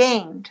 nothing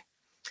gained.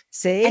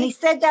 See? And he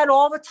said that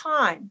all the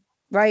time.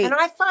 Right. And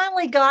I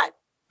finally got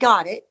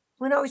it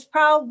when I was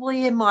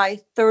probably in my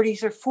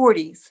 30s or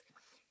 40s.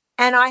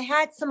 And I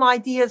had some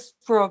ideas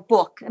for a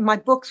book. And my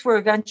books were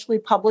eventually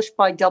published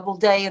by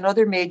Doubleday and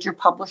other major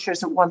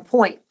publishers at one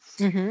point.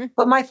 Mm-hmm.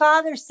 But my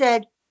father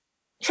said,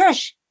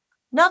 Trish,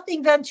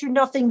 nothing ventured,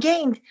 nothing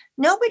gained.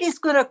 Nobody's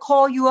going to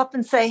call you up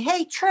and say,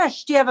 hey,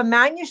 Trish, do you have a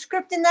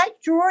manuscript in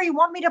that drawer you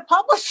want me to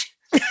publish?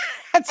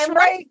 That's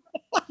right.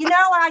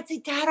 I'd say,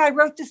 Dad, I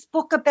wrote this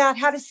book about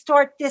how to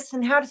start this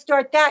and how to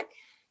start that.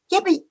 Yeah,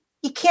 but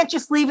you can't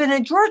just leave it in a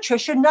drawer,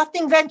 Tricia.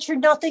 Nothing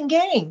ventured, nothing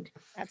gained.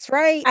 That's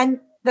right. And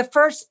the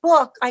first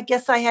book, I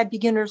guess I had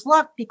beginner's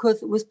luck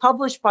because it was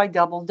published by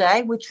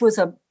Doubleday, which was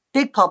a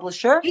big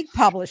publisher. Big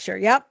publisher,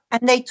 yep.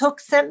 And they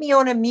sent me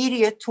on a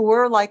media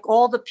tour, like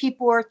all the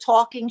people are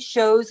talking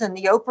shows and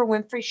the Oprah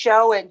Winfrey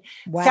Show and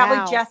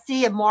Sally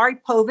Jesse and Maury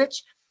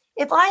Povich.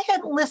 If I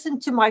hadn't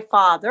listened to my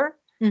father,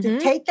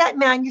 to take that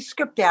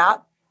manuscript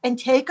out and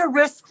take a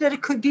risk that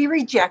it could be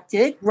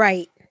rejected.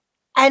 Right.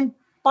 And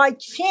by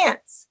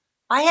chance,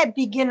 I had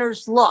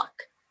beginner's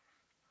luck.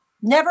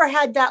 Never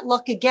had that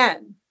luck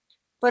again.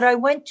 But I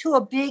went to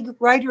a big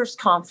writers'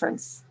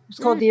 conference. It's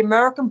called the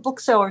American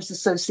Booksellers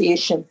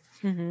Association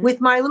with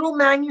my little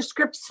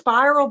manuscript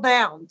spiral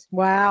bound.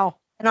 Wow.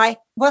 And I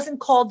wasn't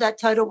called that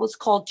title. It was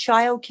called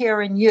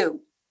Childcare and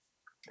You,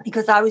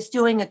 because I was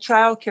doing a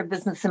childcare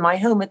business in my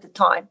home at the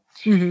time.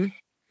 And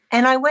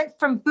I went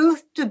from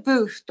booth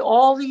to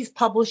all these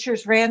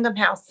publishers, Random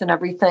House and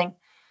everything.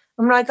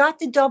 And when I got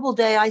to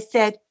Doubleday, I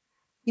said,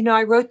 you know,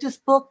 I wrote this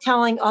book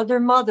telling other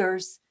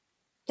mothers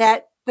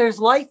that there's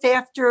life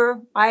after.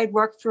 I had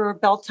worked for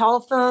Bell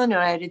Telephone and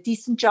I had a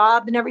decent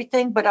job and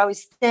everything, but I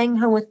was staying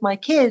home with my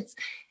kids.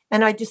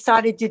 And I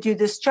decided to do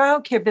this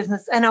childcare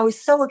business. And I was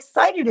so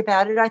excited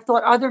about it. I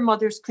thought other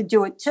mothers could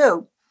do it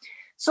too.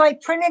 So I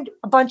printed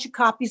a bunch of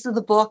copies of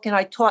the book and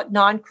I taught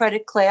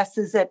non-credit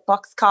classes at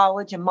Bucks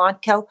College and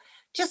Montco,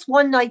 just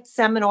one-night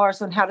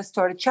seminars on how to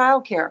start a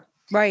childcare.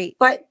 Right.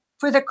 But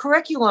for the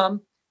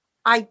curriculum,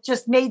 I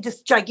just made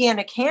this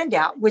gigantic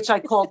handout, which I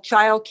called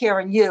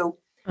Childcare and You,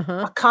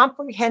 a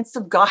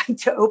comprehensive guide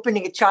to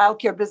opening a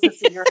childcare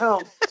business in your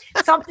home,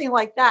 something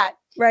like that.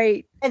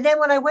 Right. And then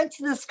when I went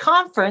to this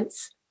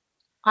conference,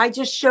 I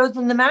just showed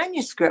them the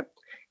manuscript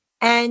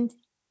and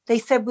they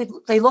said,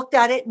 they looked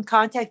at it and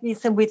contacted me and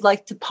said, we'd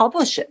like to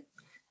publish it.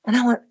 And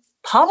I went,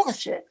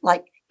 publish it?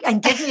 Like,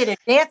 and give me an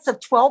advance of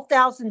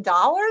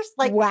 $12,000?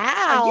 Like,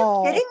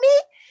 wow. Are you kidding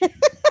me?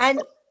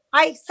 And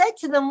I said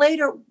to them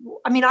later,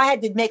 I mean, I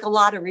had to make a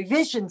lot of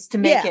revisions to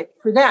make it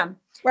for them.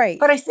 Right.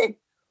 But I said,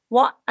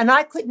 what? And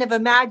I couldn't have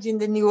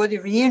imagined in the order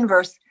of the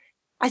universe.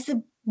 I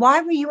said,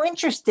 why were you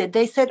interested?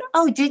 They said,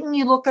 oh, didn't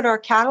you look at our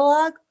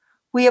catalog?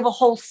 We have a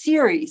whole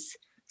series.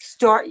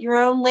 Start your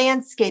own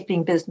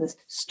landscaping business.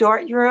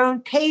 Start your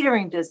own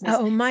catering business.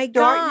 Oh my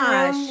Start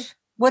your own gosh.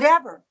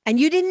 whatever.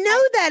 And you didn't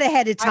know that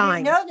ahead of time. I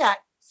didn't know that.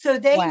 So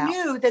they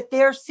knew that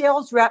their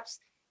sales reps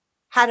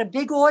had a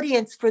big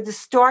audience for the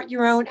Start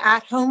Your Own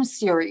at Home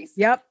series.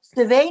 Yep.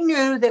 So they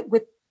knew that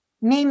with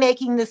me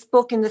making this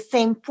book in the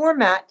same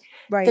format,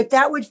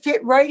 that would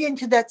fit right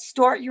into that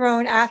Start Your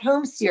Own at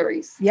Home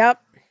series.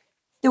 Yep.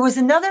 There was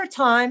another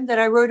time that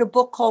I wrote a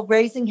book called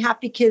Raising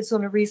Happy Kids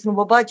on a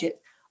Reasonable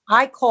Budget.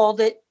 I called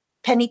it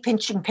Penny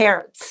Pinching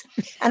Parents.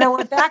 And I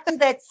went back to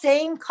that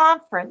same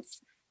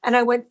conference and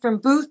I went from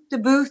booth to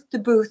booth to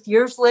booth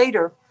years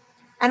later.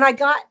 And I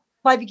got,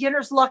 by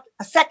beginner's luck,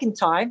 a second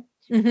time.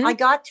 I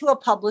got to a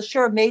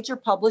publisher, a major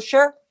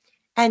publisher,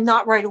 and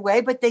not right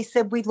away, but they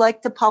said, we'd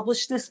like to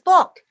publish this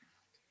book.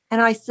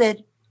 And I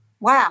said,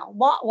 wow,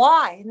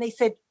 why? And they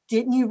said,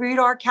 didn't you read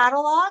our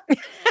catalog?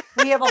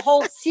 We have a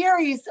whole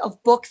series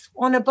of books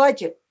on a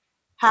budget.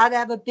 How to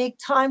have a big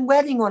time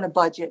wedding on a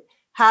budget.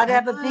 How to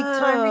have a big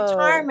time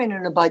retirement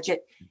on a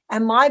budget.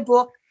 And my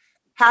book,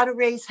 How to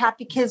Raise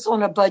Happy Kids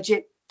on a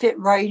Budget, fit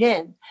right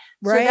in.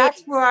 So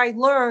that's where I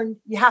learned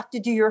you have to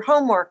do your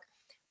homework.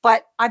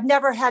 But I've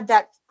never had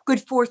that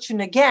good fortune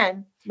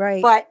again.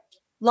 Right. But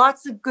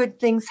lots of good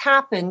things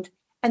happened.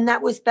 And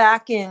that was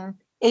back in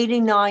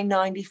 89,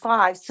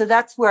 95. So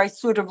that's where I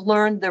sort of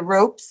learned the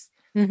ropes.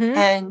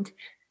 And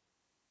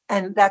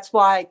that's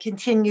why I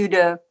continue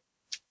to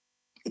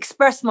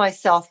express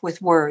myself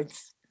with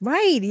words.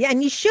 Right. Yeah,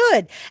 and you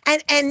should.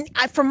 And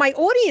for my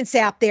audience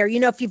out there, you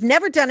know, if you've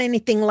never done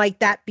anything like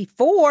that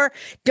before,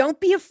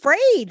 don't be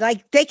afraid.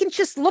 Like they can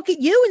just look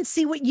at you and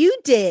see what you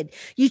did.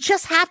 You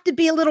just have to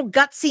be a little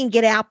gutsy and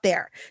get out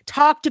there.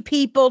 Talk to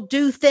people,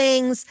 do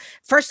things.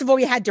 First of all,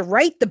 you had to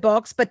write the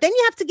books, but then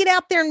you have to get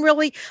out there and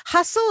really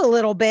hustle a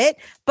little bit.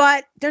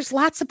 But there's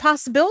lots of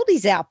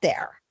possibilities out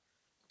there.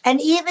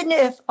 And even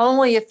if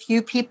only a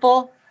few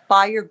people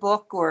buy your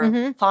book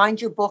or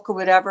find your book or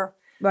whatever,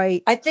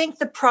 right. I think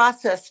the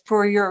process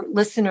for your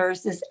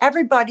listeners is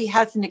everybody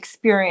has an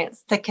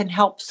experience that can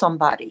help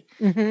somebody.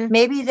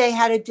 Maybe they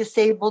had a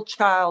disabled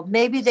child.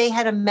 Maybe they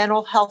had a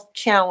mental health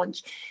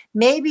challenge.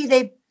 Maybe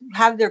they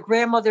have their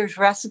grandmother's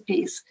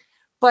recipes.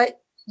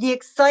 But the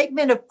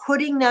excitement of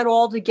putting that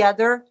all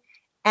together,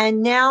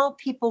 and now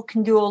people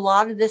can do a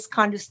lot of this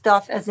kind of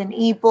stuff as an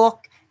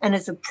ebook and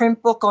as a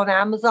print book on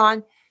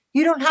Amazon.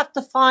 You don't have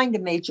to find a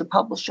major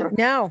publisher.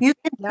 No. You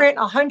can print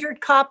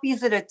 100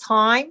 copies at a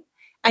time.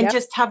 And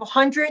just have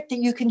 100 that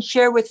you can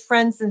share with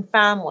friends and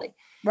family.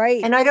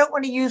 Right. And I don't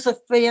want to use a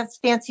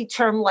fancy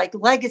term like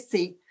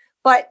legacy,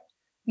 but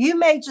you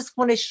may just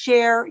want to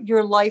share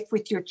your life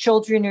with your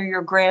children or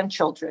your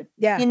grandchildren.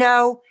 Yeah. You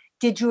know,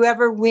 did you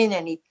ever win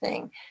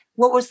anything?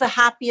 What was the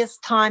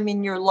happiest time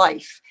in your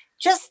life?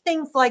 Just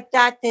things like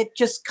that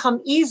just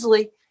come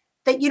easily,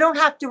 that you don't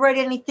have to write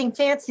anything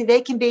fancy.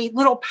 They can be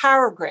little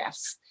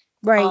paragraphs.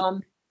 Right.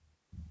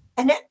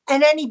 And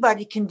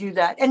anybody can do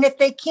that. And if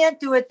they can't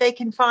do it, they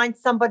can find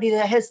somebody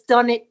that has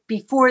done it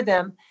before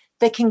them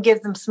that can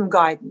give them some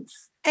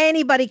guidance.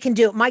 Anybody can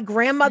do it. My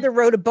grandmother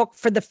wrote a book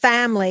for the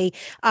family.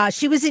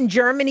 She was in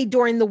Germany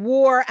during the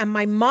war, and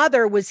my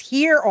mother was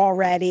here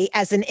already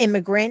as an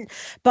immigrant,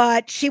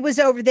 but she was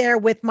over there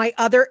with my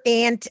other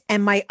aunt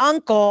and my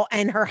uncle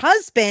and her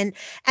husband,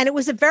 and it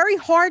was a very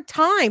hard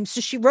time.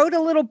 So she wrote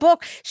a little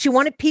book. She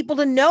wanted people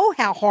to know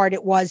how hard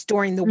it was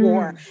during the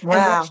war and what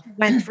Wow. she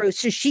went through.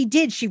 So she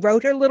did. She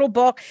wrote her little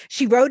book.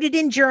 She wrote it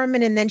in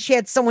German, and then she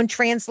had someone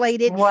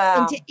translate it into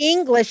Wow.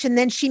 English, and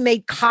then she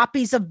made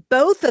copies of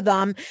both of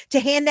them to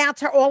hand out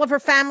to all of her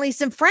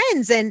families and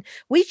friends. And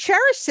we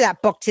cherish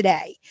that book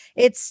today.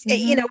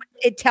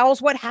 It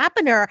tells what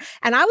happened to her.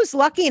 And I was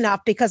lucky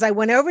enough because I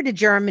went over to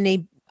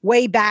Germany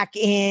way back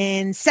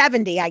in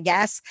 70, I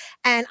guess.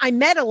 And I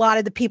met a lot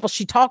of the people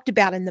she talked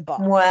about in the book.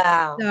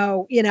 Wow.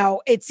 So,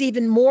 it's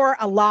even more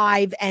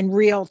alive and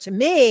real to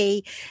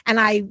me. And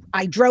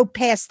I drove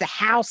past the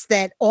house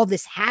that all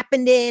this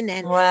happened in.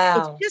 And it's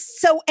Wow.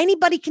 just so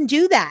anybody can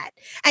do that.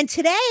 And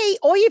today,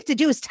 all you have to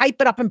do is type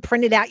it up and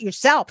print it out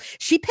yourself.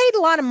 She paid a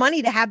lot of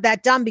money to have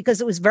that done because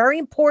it was very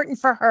important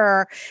for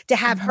her to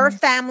have her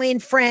family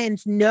and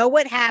friends know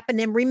what happened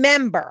and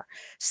remember.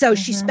 So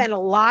she spent a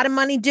lot of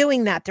money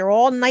doing that. They're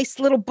all nice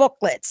little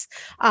booklets.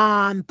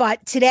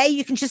 But today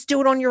you can just do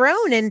it on your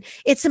own. And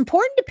it's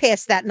important to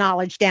pass that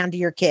knowledge down to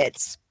your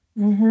kids.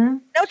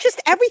 Not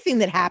just everything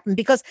that happened,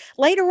 because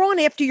later on,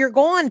 after you're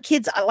gone,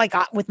 kids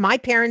with my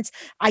parents,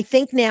 I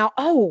think now,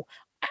 oh,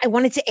 I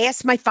wanted to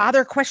ask my father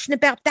a question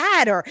about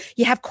that, or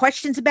you have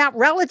questions about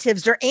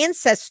relatives or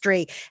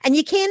ancestry, and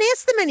you can't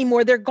ask them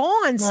anymore. They're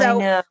gone. So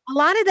a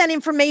lot of that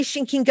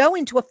information can go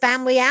into a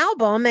family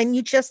album, and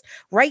you just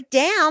write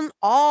down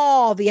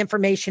all the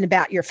information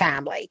about your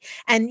family.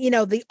 And,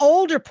 the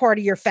older part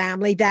of your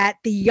family that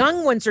the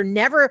young ones are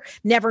never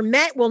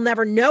met, will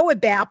never know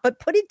about, but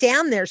put it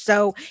down there.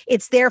 So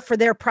it's there for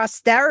their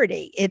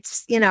posterity.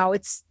 It's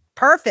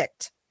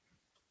perfect.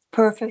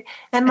 Perfect.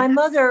 And my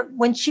mother,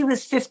 when she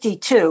was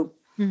 52,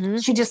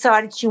 she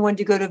decided she wanted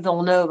to go to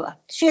Villanova.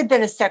 She had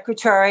been a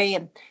secretary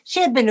and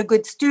she had been a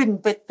good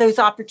student, but those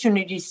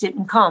opportunities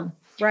didn't come.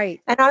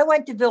 Right. And I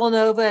went to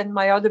Villanova, and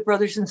my other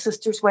brothers and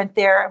sisters went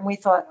there, and we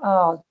thought,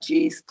 oh,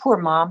 geez, poor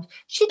mom.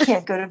 She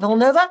can't go to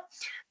Villanova.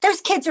 Those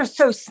kids are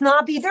so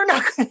snobby. They're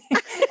not going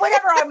to,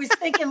 whatever. I was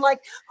thinking, like,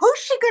 who's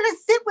she going to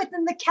sit with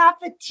in the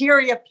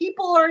cafeteria?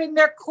 People are in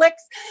their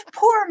cliques.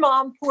 Poor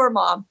mom, poor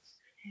mom.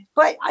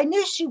 But I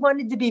knew she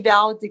wanted to be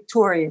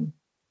valedictorian.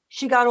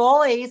 She got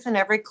all A's in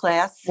every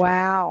class.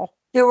 Wow.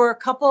 There were a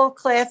couple of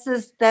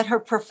classes that her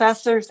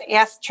professors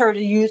asked her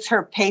to use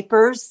her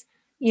papers,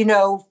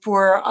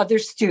 for other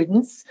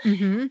students.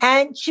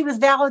 And she was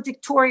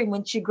valedictorian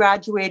when she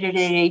graduated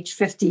at age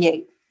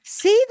 58.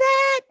 See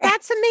that?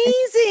 That's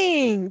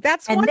amazing.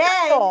 That's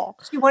wonderful.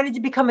 Then she wanted to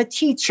become a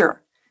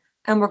teacher.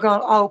 And we're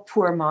going, oh,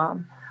 poor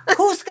mom.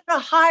 Who's going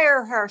to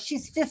hire her?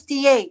 She's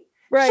 58.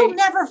 Right. She'll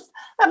never,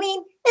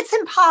 it's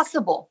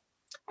impossible.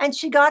 And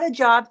she got a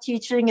job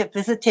teaching at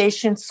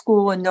Visitation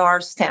School in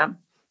Norristown,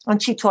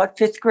 and she taught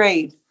 5th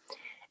grade.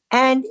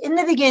 And in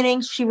the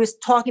beginning, she was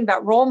talking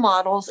about role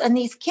models, and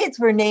these kids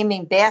were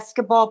naming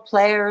basketball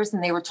players,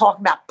 and they were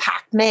talking about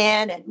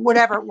Pac-Man and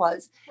whatever it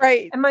was.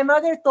 Right. And my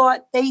mother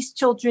thought these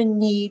children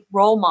need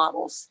role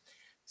models.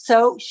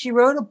 So she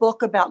wrote a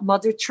book about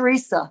Mother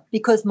Teresa,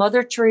 because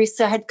Mother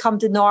Teresa had come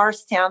to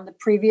Norristown the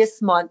previous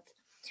month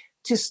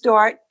to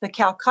start the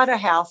Calcutta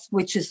House,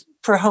 which is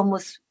for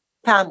homeless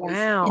families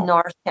in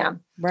Norristown.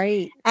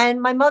 Right.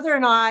 And my mother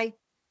and I,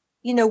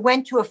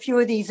 went to a few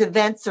of these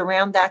events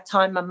around that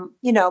time.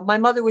 My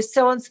mother was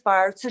so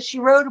inspired. So she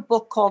wrote a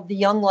book called The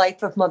Young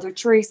Life of Mother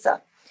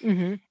Teresa.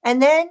 And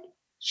then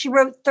she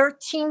wrote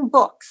 13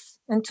 books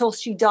until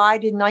she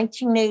died in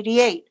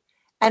 1988.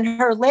 And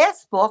her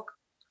last book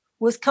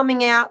was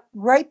coming out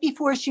right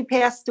before she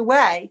passed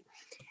away.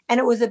 And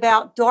it was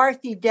about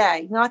Dorothy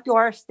Day, not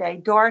Doris Day.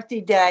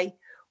 Dorothy Day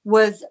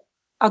was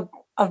a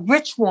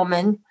rich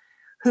woman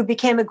who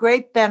became a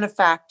great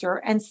benefactor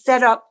and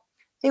set up,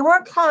 they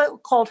weren't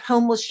called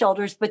homeless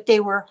shelters, but they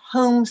were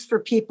homes for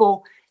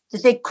people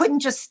that they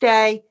couldn't just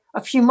stay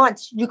a few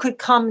months. You could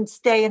come and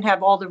stay and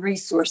have all the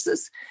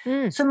resources.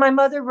 So my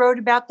mother wrote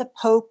about the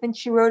Pope, and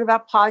she wrote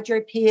about Padre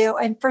Pio.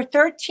 And for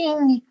That's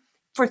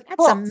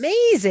books,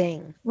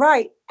 amazing.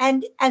 Right.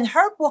 And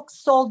her books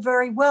sold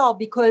very well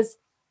because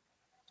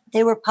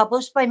they were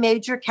published by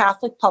major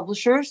Catholic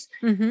publishers.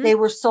 They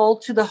were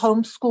sold to the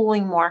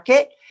homeschooling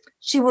market.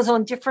 She was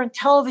on different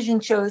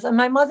television shows. And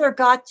my mother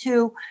got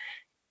to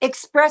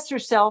express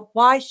herself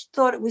why she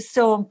thought it was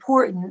so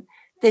important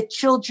that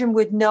children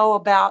would know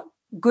about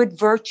good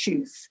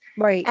virtues.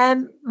 Right.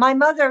 And my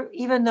mother,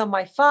 even though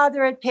my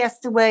father had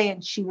passed away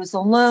and she was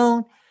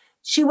alone,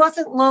 she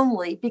wasn't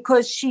lonely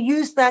because she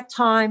used that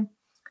time,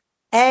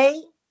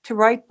 A, to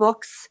write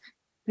books,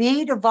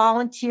 B, to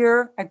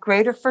volunteer at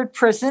Graterford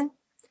Prison,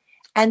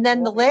 and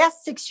then the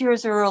last 6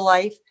 years of her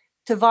life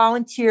to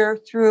volunteer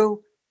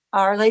through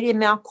Our Lady of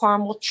Mount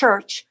Carmel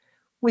Church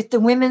with the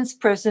women's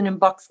prison in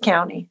Bucks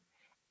County.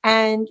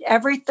 And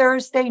every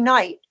Thursday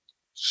night,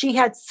 she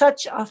had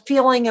such a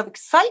feeling of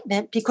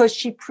excitement because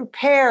she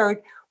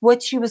prepared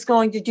what she was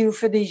going to do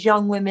for these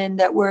young women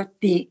that were at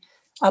the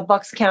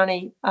Bucks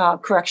County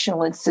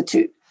Correctional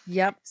Institute.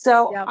 Yep.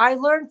 So I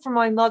learned from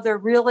my mother,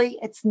 really,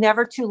 it's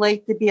never too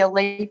late to be a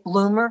late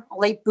boomer.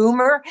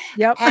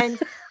 Yep. And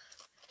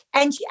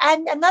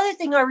another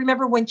thing I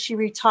remember when she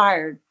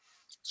retired,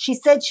 she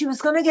said she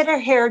was going to get her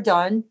hair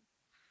done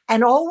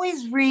and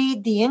always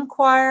read the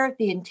Inquirer,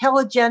 the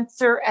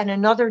Intelligencer, and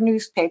another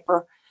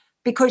newspaper,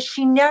 because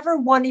she never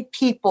wanted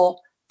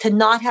people to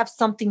not have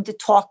something to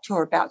talk to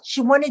her about.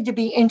 She wanted to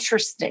be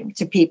interesting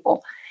to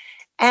people.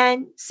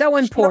 And so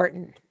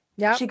important.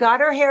 She got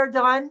her hair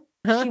done.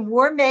 She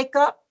wore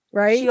makeup.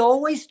 Right. She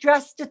always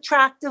dressed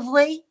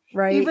attractively.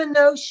 Right. Even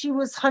though she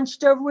was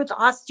hunched over with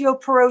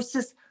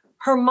osteoporosis,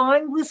 her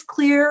mind was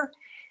clear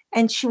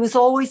and she was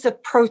always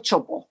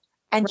approachable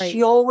and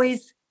she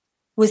always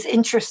was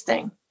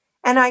interesting.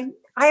 And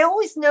I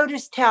always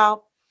noticed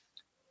how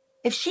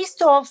if she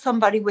saw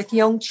somebody with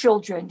young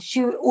children,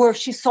 if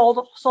she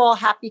saw a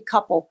happy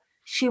couple,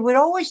 she would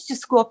always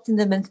just go up to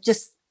them and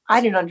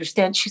I didn't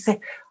understand. She said,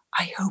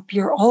 I hope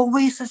you're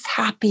always as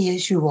happy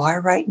as you are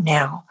right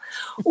now.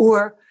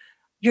 Or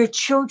your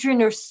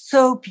children are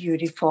so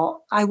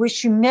beautiful. I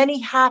wish you many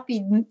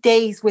happy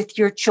days with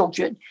your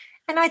children.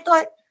 And I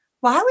thought,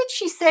 why would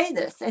she say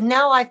this? And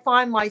now I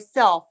find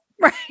myself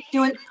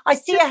I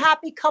see a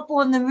happy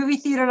couple in the movie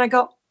theater and I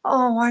go,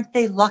 oh, aren't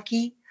they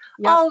lucky?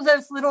 Yep. Oh,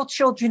 those little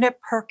children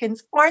at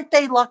Perkins, aren't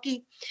they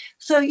lucky?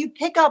 So you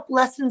pick up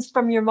lessons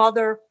from your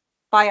mother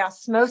by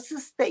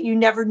osmosis that you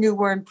never knew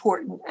were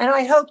important. And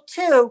I hope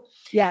too,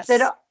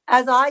 that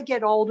as I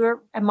get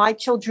older, and my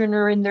children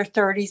are in their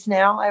 30s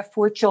now, I have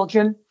 4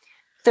 children,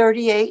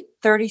 38,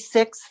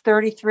 36,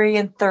 33,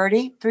 and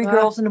 30, 3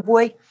 girls and a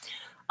boy.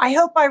 I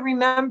hope I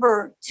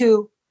remember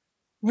to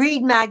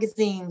read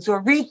magazines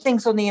or read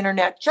things on the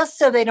internet, just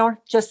so they don't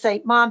just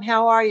say, Mom,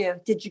 how are you?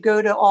 Did you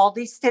go to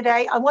Aldi's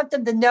today? I want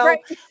them to know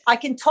I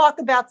can talk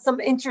about some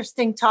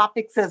interesting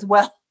topics as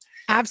well.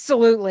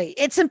 Absolutely.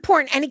 It's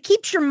important and it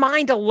keeps your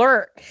mind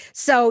alert.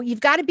 So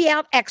you've got to be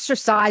out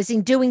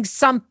exercising, doing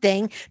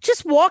something.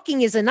 Just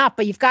walking is enough,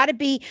 but you've got to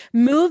be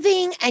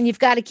moving and you've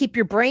got to keep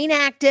your brain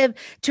active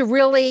to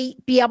really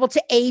be able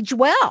to age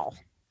well.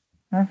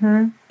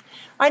 Mm-hmm.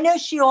 I know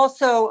she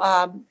also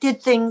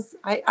did things,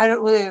 I don't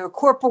know, whether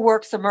Corporal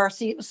Works of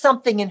Mercy,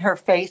 something in her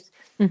faith.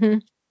 Mm-hmm.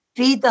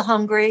 Feed the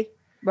hungry,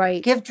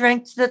 give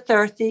drink to the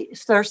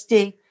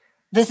thirsty,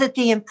 visit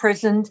the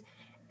imprisoned.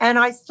 And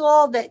I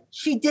saw that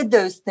she did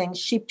those things.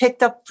 She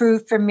picked up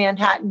food from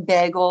Manhattan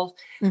Bagels.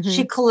 Mm-hmm.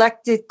 She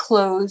collected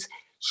clothes.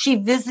 She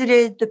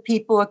visited the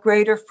people at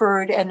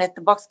Graterford and at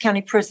the Bucks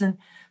County Prison.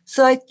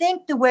 So I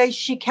think the way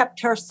she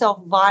kept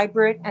herself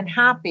vibrant and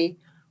happy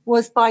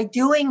was by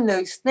doing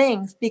those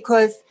things,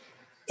 because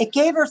it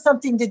gave her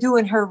something to do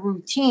in her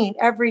routine.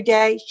 Every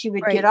day she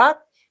would get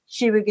up,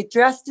 she would get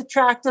dressed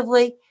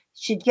attractively,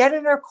 she'd get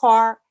in her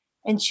car,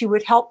 and she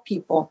would help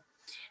people.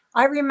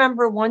 I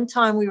remember one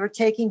time we were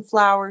taking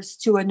flowers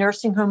to a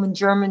nursing home in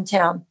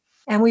Germantown,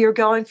 and we were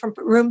going from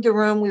room to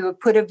room. We would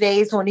put a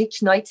vase on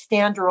each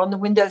nightstand or on the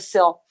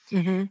windowsill.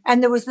 Mm-hmm.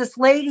 And there was this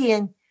lady,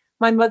 and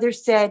my mother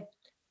said,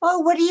 oh,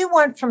 what do you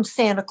want from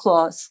Santa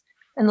Claus?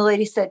 And the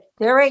lady said,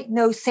 there ain't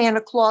no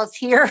Santa Claus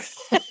here.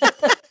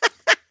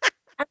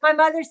 And my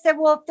mother said,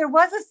 well, if there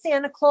was a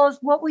Santa Claus,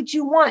 what would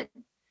you want?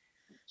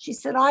 She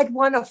said, I'd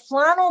want a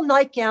flannel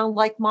nightgown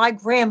like my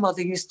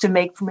grandmother used to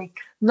make for me.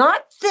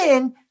 Not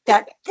thin,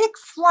 that thick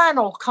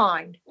flannel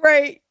kind.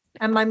 Right.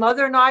 And my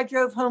mother and I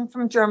drove home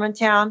from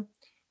Germantown,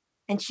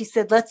 and she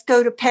said, let's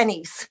go to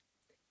Penny's.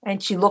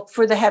 And she looked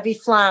for the heavy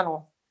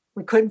flannel.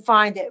 We couldn't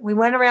find it. We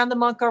went around the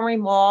Montgomery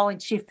Mall,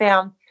 and she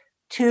found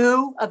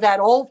 2 of that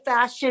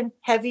old-fashioned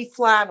heavy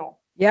flannel.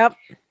 Yep.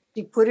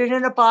 She put it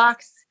in a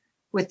box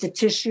with the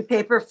tissue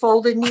paper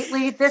folded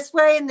neatly this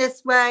way and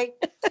this way.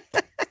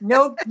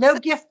 No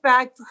gift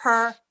bag for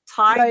her,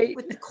 tied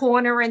with the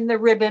corner and the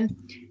ribbon.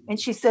 And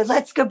she said,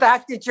 let's go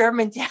back to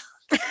Germantown.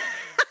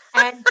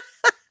 And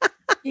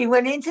she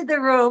went into the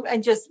room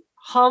and just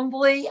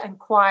humbly and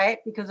quiet,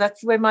 because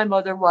that's the way my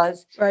mother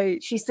was.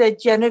 Right. She said,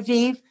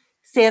 Genevieve,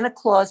 Santa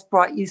Claus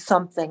brought you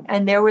something.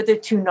 And there were the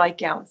 2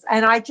 nightgowns.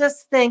 And I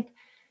just think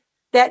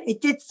that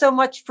it did so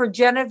much for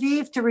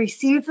Genevieve to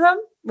receive them.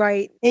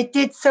 Right. It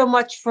did so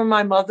much for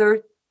my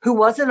mother, who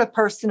wasn't a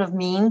person of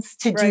means,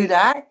 to do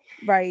that.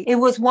 Right. It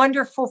was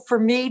wonderful for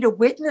me to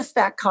witness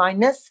that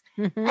kindness.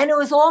 Mm-hmm. And it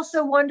was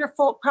also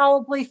wonderful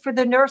probably for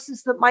the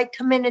nurses that might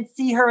come in and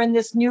see her in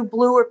this new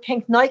blue or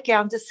pink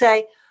nightgown to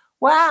say,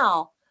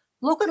 wow,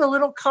 look what a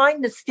little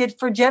kindness did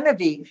for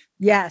Genevieve.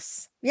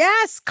 Yes.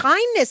 Yes.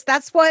 Kindness.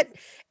 That's what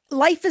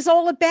life is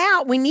all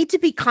about. We need to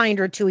be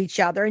kinder to each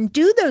other and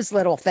do those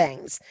little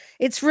things.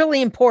 It's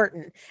really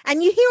important.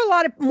 And you hear a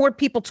lot of more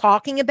people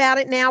talking about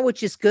it now,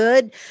 which is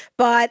good.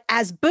 But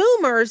as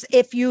boomers,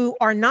 if you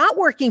are not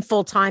working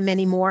full time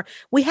anymore,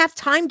 we have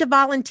time to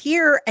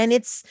volunteer, and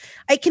it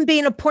can be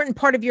an important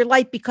part of your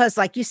life because,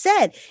 like you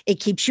said,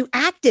 it keeps you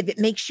active. It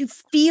makes you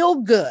feel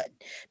good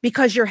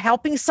because you're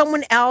helping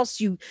someone else.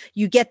 You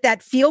get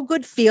that feel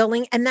good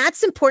feeling, and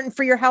that's important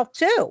for your health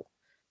too.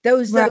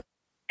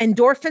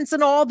 endorphins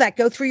and all that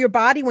go through your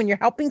body when you're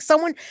helping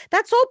someone.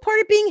 That's all part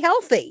of being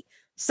healthy.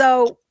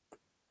 So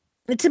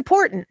it's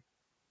important.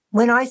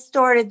 When I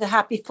started the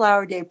Happy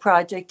Flower Day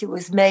project, it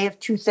was May of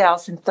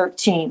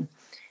 2013.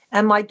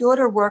 And my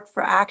daughter worked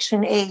for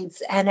Action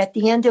AIDS. And at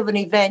the end of an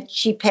event,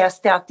 she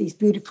passed out these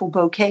beautiful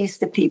bouquets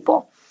to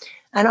people.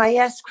 And I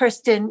asked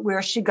Kristen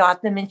where she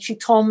got them. And she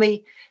told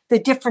me the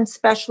different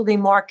specialty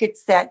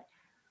markets that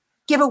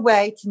give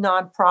away to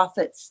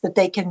nonprofits that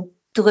they can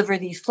deliver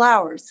these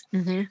flowers.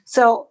 Mm-hmm.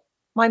 So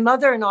my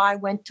mother and I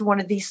went to one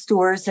of these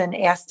stores and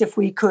asked if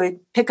we could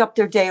pick up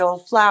their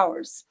day-old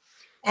flowers.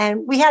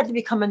 And we had to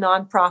become a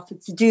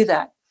nonprofit to do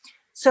that.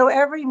 So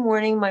every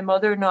morning, my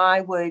mother and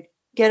I would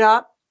get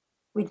up,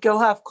 we'd go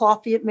have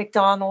coffee at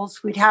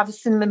McDonald's, we'd have a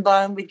cinnamon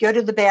bun, we'd go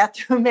to the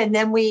bathroom, and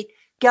then we'd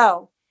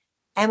go.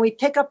 And we'd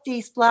pick up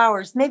these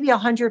flowers, maybe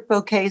 100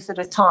 bouquets at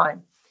a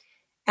time.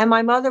 And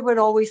my mother would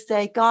always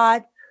say,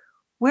 God,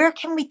 where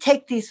can we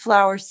take these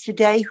flowers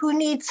today? Who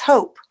needs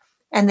hope?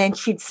 And then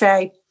she'd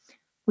say,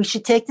 we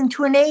should take them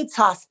to an AIDS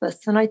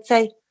hospice. And I'd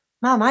say,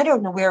 Mom, I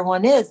don't know where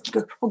one is. She'd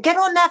go, well, get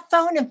on that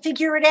phone and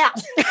figure it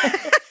out.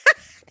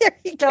 There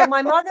you So go.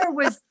 my mother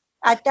was,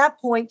 at that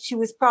point, she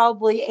was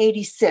probably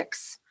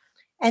 86.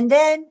 And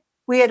then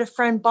we had a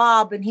friend,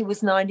 Bob, and he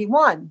was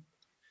 91.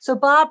 So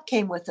Bob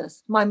came with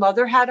us. My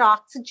mother had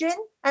oxygen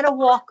and a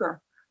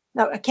walker.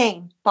 No, a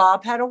cane.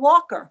 Bob had a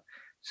walker.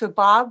 So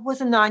Bob was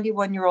a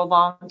 91-year-old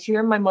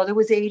volunteer. My mother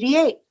was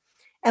 88.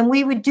 And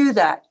we would do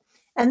that.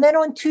 And then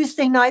on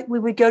Tuesday night, we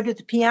would go to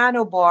the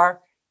piano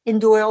bar in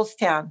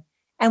Doylestown.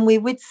 And we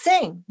would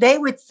sing. They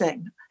would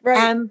sing. Right.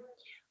 And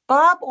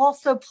Bob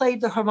also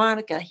played the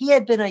harmonica. He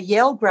had been a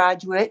Yale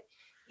graduate.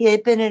 He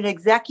had been an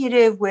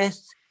executive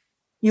with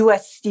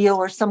U.S. Steel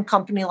or some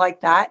company like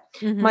that.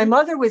 Mm-hmm. My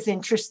mother was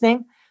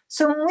interesting.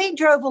 So when we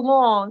drove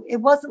along, it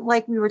wasn't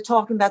like we were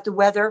talking about the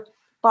weather.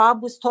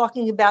 Bob was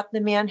talking about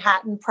the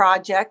Manhattan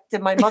Project,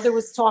 and my mother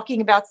was talking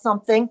about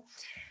something.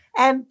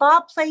 And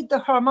Bob played the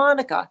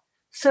harmonica.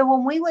 So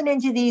when we went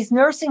into these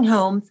nursing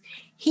homes,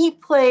 he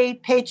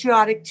played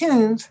patriotic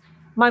tunes.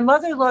 My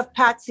mother loved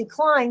Patsy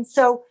Cline,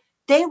 so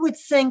they would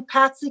sing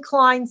Patsy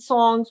Cline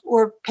songs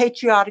or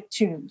patriotic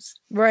tunes.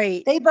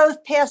 Right. They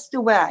both passed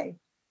away,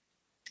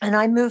 and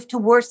I moved to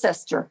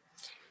Worcester.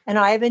 And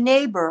I have a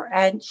neighbor,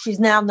 and she's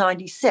now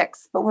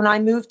 96. But when I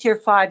moved here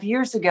 5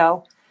 years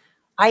ago,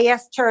 I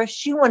asked her if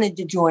she wanted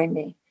to join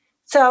me.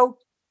 So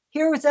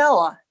here was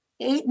Ella,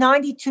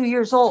 92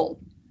 years old.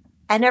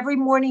 And every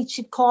morning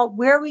she'd call,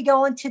 where are we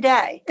going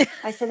today?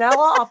 I said,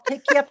 Ella, I'll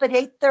pick you up at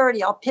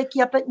 8:30. I'll pick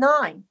you up at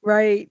 9.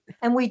 Right.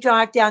 And we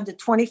drive down to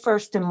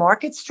 21st and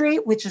Market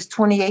Street, which is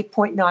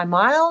 28.9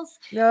 miles.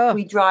 No.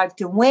 We drive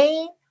to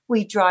Wayne.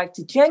 We drive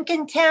to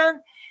Jenkintown.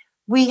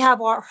 We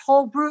have our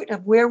whole route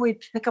of where we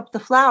pick up the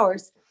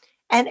flowers.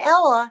 And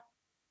Ella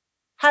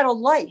had a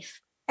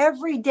life.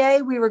 Every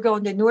day we were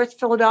going to North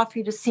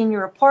Philadelphia to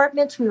senior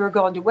apartments. We were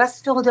going to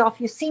West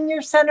Philadelphia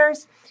senior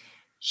centers.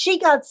 She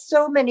got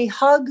so many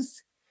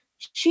hugs.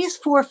 She's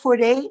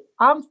 4'8".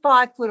 I'm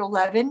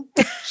 5'11".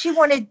 She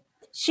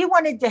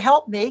wanted to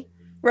help me.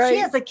 Right. She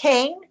has a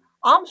cane.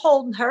 I'm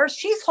holding her.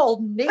 She's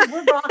holding me.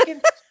 We're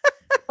rocking.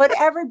 But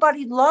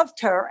everybody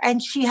loved her,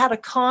 and she had a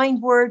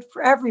kind word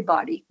for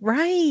everybody.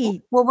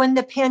 Right. Well, when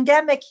the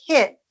pandemic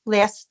hit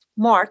last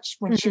March,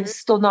 when she was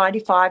still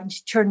 95 and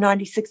she turned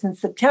 96 in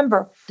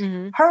September,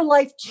 her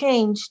life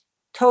changed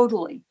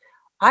totally.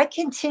 I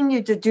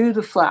continued to do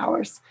the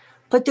flowers,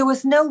 but there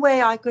was no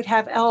way I could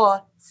have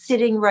Ella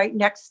sitting right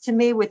next to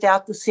me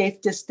without the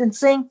safe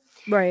distancing.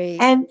 Right.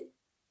 And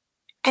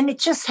it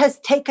just has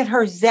taken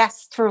her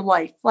zest for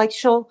life. Like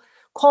she'll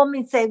call me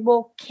and say,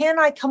 well, can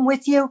I come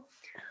with you?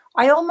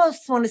 I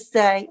almost want to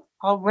say,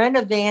 I'll rent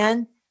a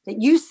van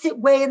that you sit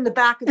way in the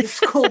back of the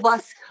school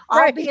bus. I'll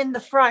Right. be in the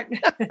front.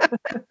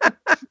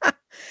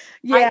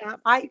 Yeah.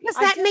 I Because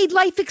that made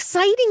life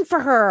exciting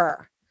for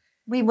her.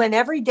 We went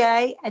every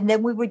day, and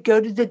then we would go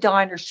to the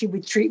diner. She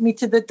would treat me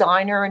to the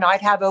diner, and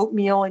I'd have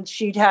oatmeal, and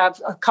she'd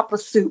have a cup of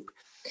soup.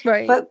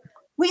 Right. But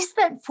we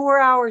spent 4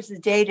 hours a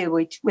day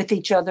with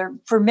each other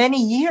for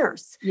many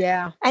years.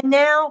 Yeah. And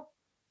now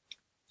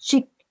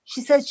she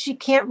says she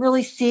can't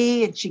really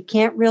see and she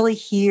can't really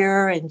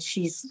hear and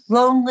she's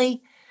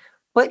lonely.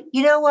 But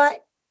you know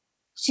what?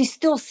 She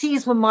still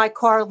sees when my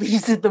car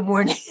leaves in the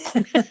morning.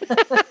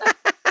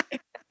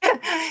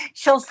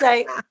 She'll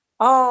say,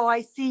 oh,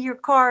 I see your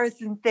car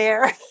isn't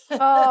there.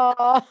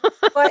 Oh.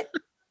 But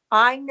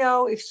I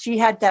know if she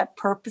had that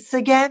purpose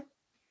again,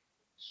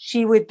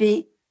 she would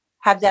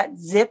have that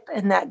zip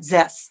and that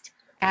zest.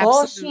 Absolutely.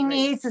 All she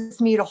needs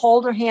is me to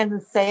hold her hand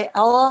and say,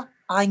 Ella,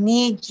 I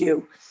need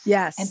you.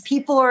 Yes. And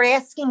people are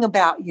asking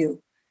about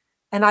you.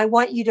 And I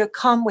want you to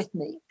come with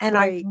me. And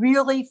Right. I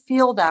really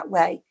feel that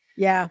way.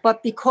 Yeah.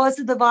 But because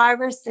of the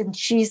virus and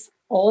she's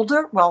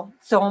older, well,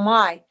 so am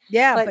I.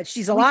 Yeah. But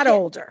she's a lot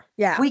older.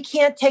 Yeah. We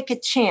can't take a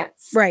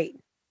chance. Right.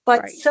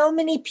 But right. so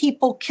many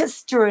people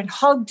kissed her and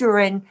hugged her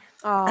and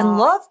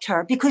loved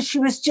her because she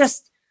was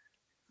just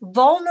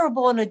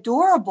vulnerable and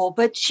adorable.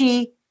 But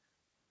she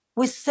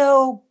was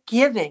so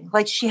giving.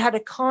 Like she had a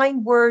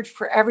kind word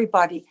for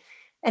everybody.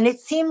 And it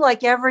seemed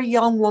like every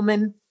young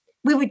woman,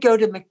 we would go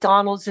to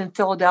McDonald's in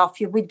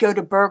Philadelphia. We'd go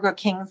to Burger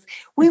King's.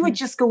 We would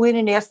just go in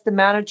and ask the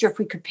manager if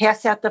we could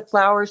pass out the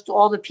flowers to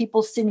all the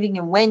people sitting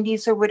in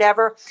Wendy's or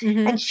whatever.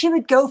 And she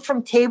would go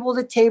from table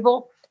to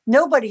table.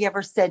 Nobody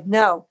ever said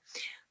no.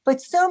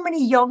 But so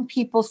many young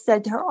people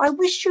said to her, I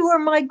wish you were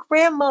my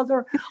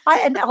grandmother.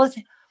 And I was,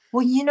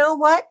 well, you know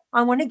what?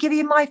 I want to give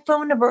you my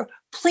phone number.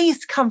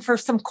 Please come for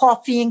some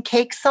coffee and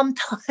cake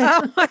sometime.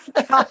 Oh my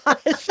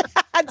gosh,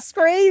 that's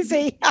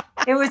crazy.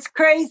 It was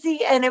crazy.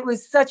 And it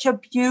was such a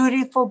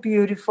beautiful,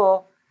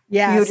 beautiful,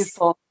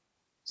 beautiful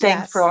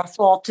thing for us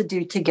all to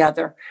do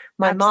together.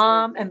 My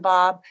mom and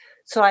Bob.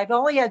 So I've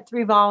only had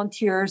 3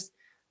 volunteers,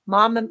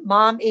 mom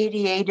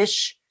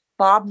 88-ish,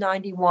 Bob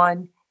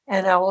 91,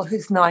 and Ella,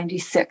 who's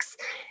 96.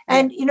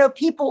 And, you know,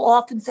 people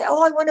often say,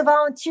 oh, I want to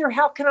volunteer.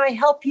 How can I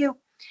help you?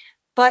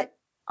 But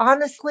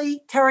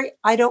honestly, Terry,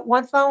 I don't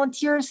want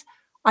volunteers.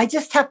 I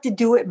just have to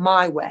do it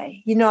my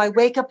way. You know, I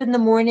wake up in the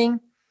morning.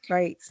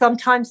 Right.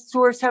 Sometimes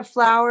stores have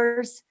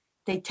flowers.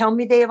 They tell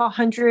me they have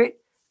 100.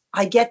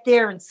 I get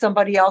there and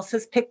somebody else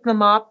has picked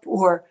them up,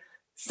 or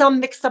some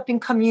mix up in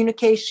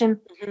communication.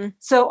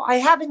 So I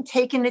haven't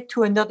taken it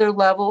to another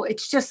level.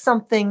 It's just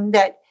something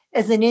that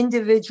as an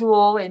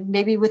individual, and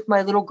maybe with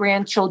my little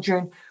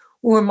grandchildren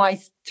or my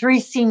 3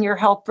 senior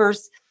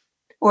helpers,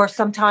 or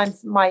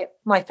sometimes my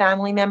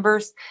family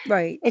members.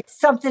 Right. It's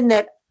something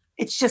that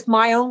it's just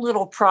my own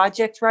little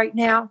project right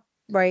now.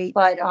 Right.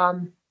 But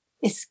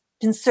it's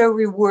been so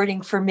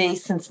rewarding for me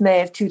since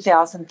May of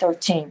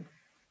 2013.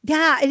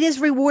 Yeah, it is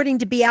rewarding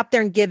to be out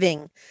there and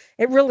giving.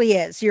 It really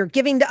is. You're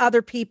giving to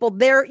other people.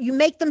 There, you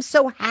make them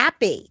so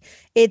happy.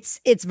 It's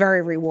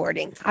very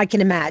rewarding. I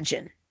can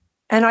imagine.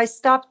 And I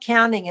stopped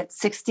counting at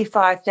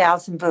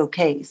 65,000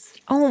 bouquets.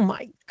 Oh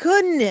my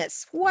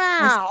goodness.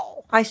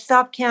 Wow. I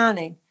stopped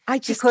counting. I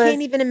just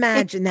can't even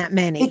imagine that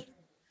many.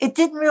 It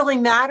didn't really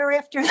matter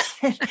after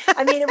that.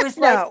 I mean, it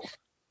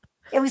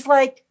was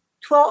like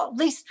 12, at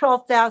least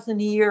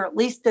 12,000 a year, at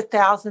least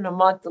 1,000 a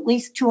month, at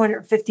least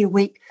 250 a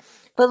week.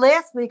 But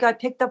last week I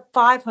picked up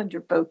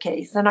 500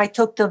 bouquets, and I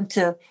took them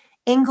to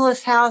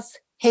Inglis House,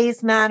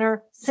 Hayes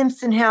Manor,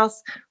 Simpson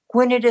House,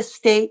 Gwinnett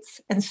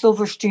Estates, and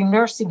Silverstream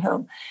Nursing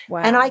Home.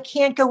 Wow. And I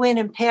can't go in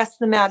and pass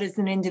them out as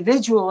an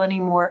individual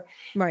anymore,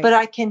 but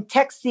I can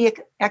text the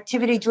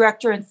activity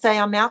director and say,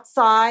 I'm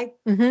outside.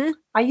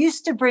 I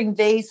used to bring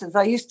vases.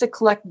 I used to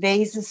collect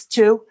vases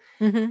too,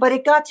 but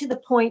it got to the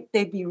point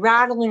they'd be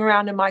rattling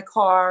around in my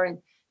car, and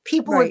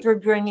people would be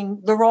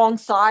bringing the wrong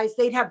size.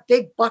 They'd have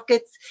big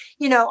buckets.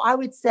 You know, I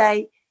would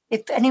say,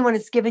 if anyone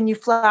has given you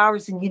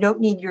flowers and you don't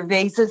need your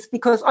vases,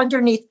 because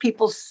underneath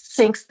people's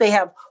sinks, they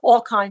have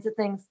all kinds of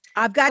things.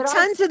 I've got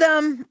tons of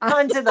them.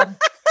 Tons of them.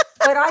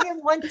 But I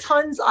didn't want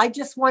tons. I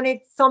just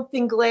wanted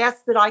something glass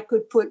that I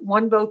could put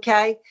 1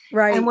 bouquet.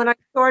 Right. And when I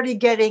started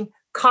getting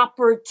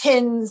copper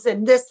tins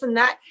and this and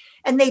that,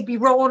 and they'd be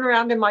rolling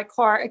around in my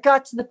car, it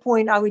got to the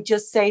point I would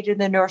just say to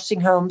the nursing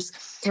homes,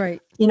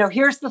 you know,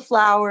 here's the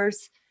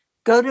flowers,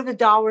 go to the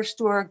dollar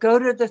store, go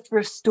to the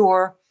thrift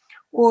store.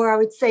 Or I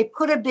would say,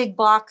 put a big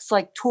box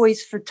like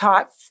Toys for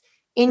Tots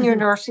in your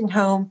nursing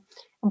home,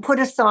 and put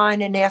a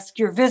sign and ask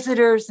your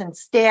visitors and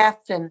staff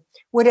and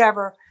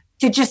whatever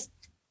to just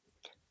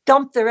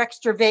dump their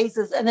extra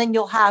vases, and then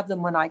you'll have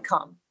them when I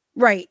come.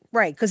 Right.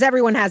 Because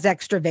everyone has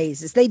extra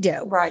vases. They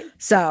do. Right.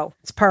 So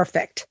it's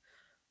perfect.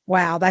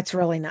 Wow. That's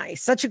really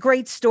nice. Such a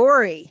great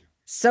story.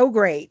 So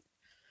great.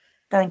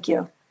 Thank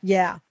you.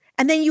 Yeah.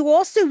 And then you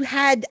also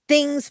had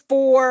things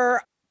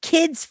for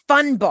kids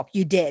fun book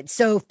you did.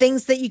 So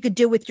things that you could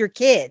do with your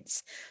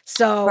kids.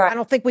 So I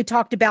don't think we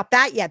talked about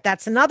that yet.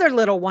 That's another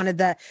little one of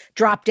the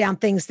drop down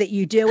things that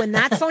you do. And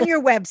that's on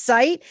your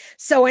website.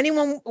 So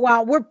anyone,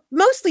 well, we're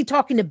mostly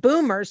talking to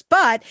boomers,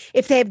 but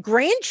if they have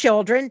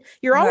grandchildren,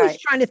 you're always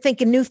trying to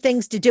think of new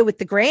things to do with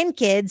the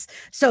grandkids.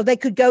 So they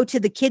could go to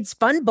the kids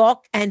fun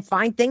book and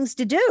find things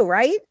to do,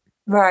 right?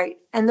 Right.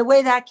 And the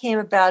way that came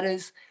about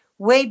is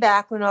way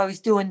back when I was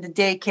doing the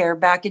daycare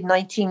back in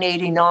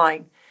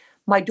 1989.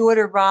 My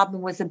daughter,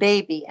 Robin, was a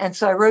baby. And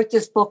so I wrote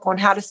this book on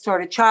how to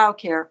start a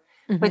childcare.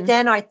 But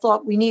then I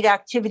thought we need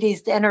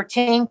activities to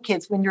entertain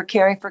kids when you're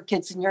caring for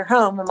kids in your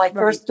home. And my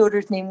first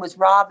daughter's name was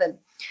Robin.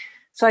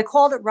 So I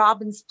called it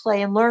Robin's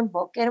Play and Learn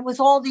Book. And it was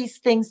all these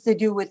things to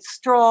do with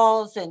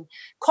straws and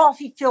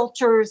coffee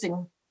filters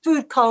and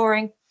food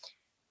coloring.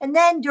 And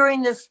then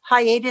during this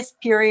hiatus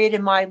period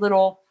in my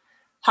little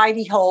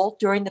hidey hole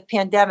during the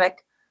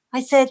pandemic,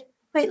 I said,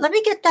 wait, let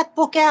me get that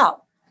book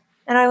out.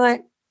 And I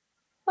went,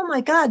 oh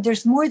my God,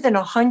 there's more than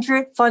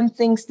 100 fun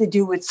things to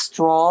do with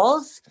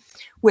straws,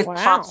 with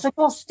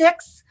popsicle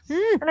sticks.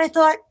 And I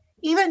thought,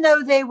 even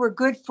though they were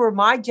good for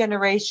my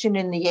generation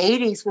in the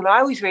 80s when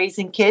I was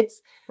raising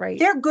kids,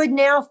 they're good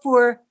now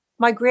for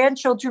my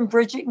grandchildren,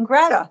 Bridget and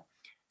Greta.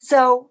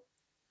 So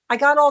I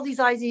got all these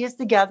ideas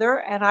together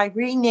and I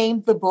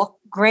renamed the book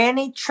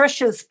Granny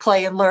Trisha's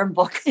Play and Learn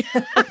Book.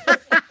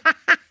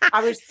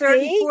 I was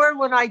 34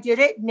 when I did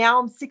it. Now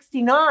I'm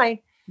 69.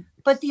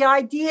 But the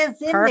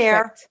ideas in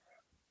there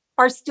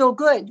are still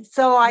good.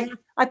 So I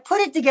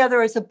put it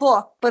together as a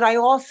book, but I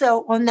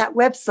also, on that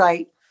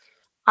website,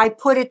 I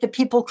put it that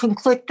people can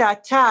click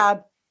that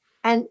tab,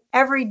 and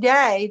every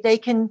day they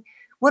can.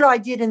 What I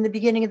did in the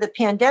beginning of the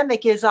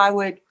pandemic is I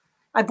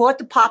bought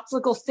the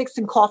popsicle sticks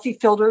and coffee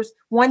filters,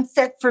 one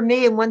set for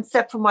me and one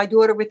set for my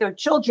daughter with her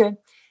children.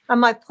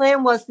 And my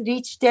plan was that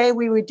each day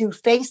we would do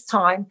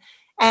FaceTime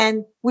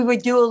and we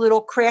would do a little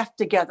craft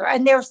together.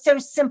 And they're so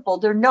simple.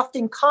 They're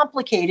nothing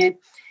complicated.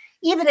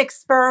 Even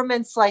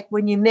experiments like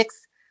when you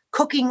mix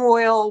cooking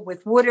oil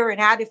with water and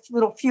add a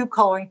little food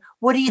coloring,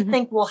 what do you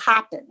think will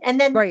happen?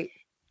 And then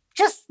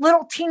just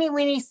little teeny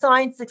weeny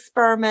science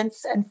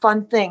experiments and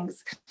fun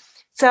things.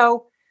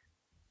 So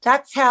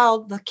that's how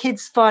the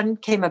kids' fun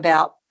came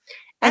about.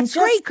 And that's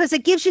great because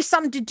it gives you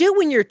something to do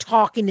when you're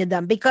talking to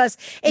them. Because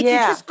if you're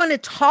just going to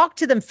talk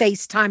to them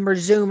FaceTime or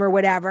Zoom or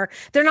whatever,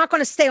 they're not going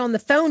to stay on the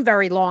phone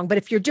very long. But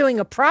if you're doing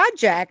a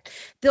project,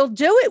 they'll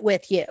do it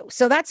with you.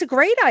 So that's a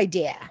great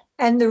idea.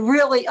 And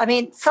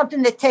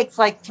something that takes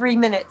like 3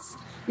 minutes.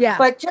 Yeah.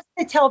 But just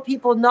to tell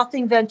people,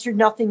 nothing ventured,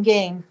 nothing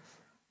gained.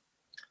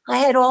 I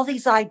had all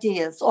these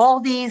ideas, all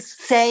these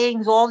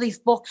sayings, all these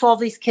books, all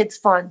these kids'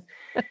 fun.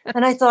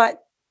 And I thought,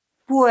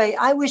 boy,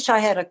 I wish I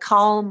had a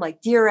column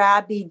like Dear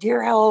Abby,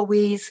 Dear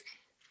Eloise,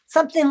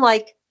 something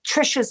like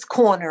Trisha's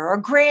Corner or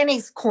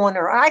Granny's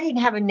Corner. I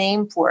didn't have a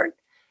name for it.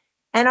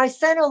 And I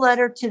sent a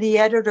letter to the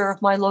editor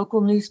of my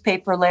local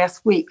newspaper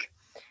last week.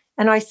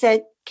 And I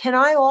said, can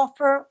I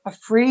offer a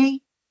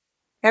free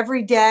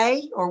every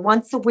day or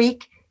once a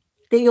week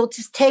that you'll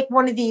just take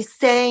one of these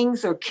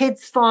sayings or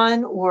kids'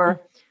 fun?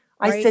 Or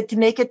I said, to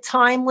make it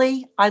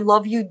timely, I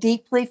love you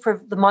deeply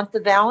for the month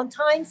of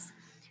Valentine's.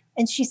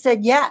 And she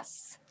said,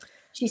 yes.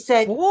 She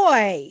said,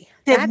 boy,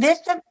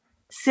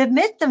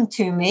 submit them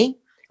to me,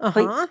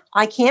 but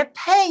I can't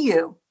pay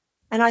you.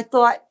 And I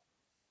thought,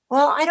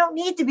 well, I don't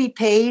need to be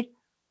paid.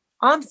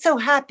 I'm so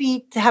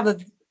happy to have a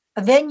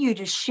venue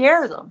to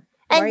share them.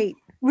 And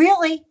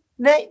really,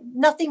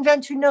 nothing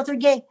ventured, nothing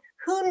gained.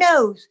 Who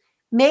knows?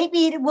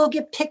 Maybe it will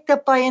get picked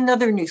up by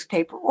another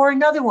newspaper or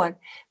another one.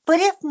 But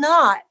if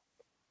not,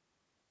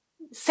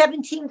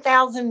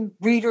 17,000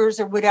 readers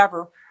or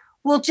whatever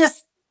will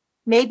just,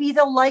 maybe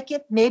they'll like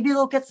it. Maybe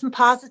they'll get some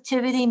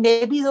positivity.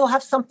 Maybe they'll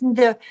have something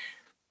to,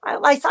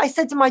 I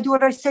said to my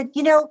daughter, I said,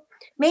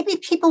 maybe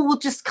people will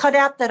just cut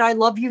out that I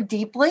love you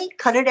deeply,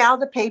 cut it out of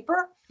the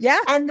paper. Yeah.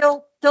 And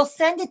they'll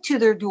send it to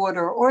their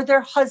daughter or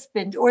their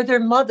husband or their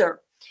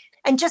mother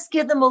and just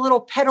give them a little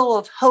petal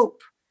of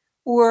hope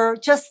or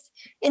just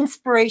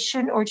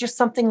inspiration or just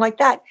something like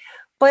that.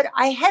 But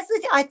I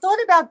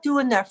thought about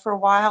doing that for a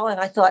while and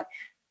I thought,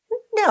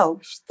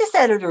 no, this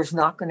editor's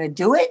not going to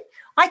do it.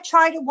 I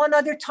tried it one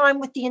other time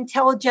with the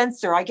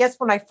Intelligencer. I guess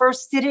when I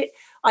first did it,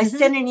 I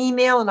sent an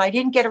email and I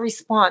didn't get a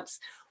response.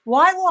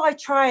 Why will I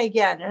try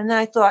again? And then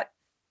I thought,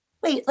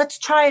 wait, let's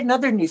try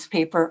another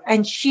newspaper.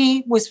 And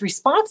she was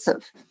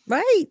responsive.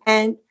 Right.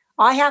 And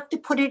I have to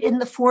put it in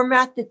the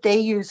format that they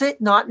use it,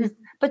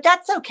 but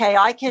that's okay.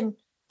 I can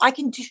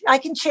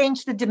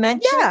change the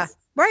dimensions. Yeah,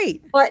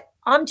 right. But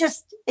I'm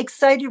just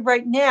excited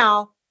right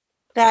now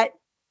that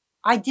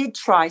I did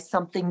try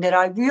something that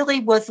I really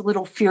was a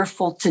little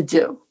fearful to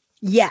do.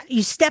 Yeah,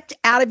 you stepped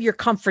out of your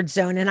comfort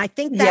zone. And I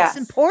think that's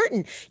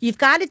important. You've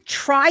got to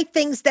try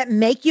things that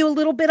make you a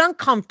little bit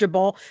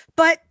uncomfortable,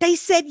 but they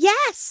said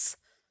yes.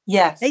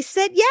 Yes. They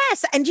said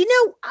yes. And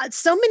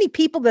so many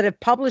people that have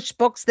published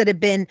books that have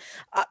been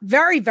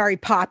very, very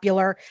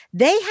popular,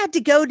 they had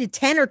to go to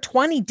 10 or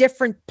 20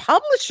 different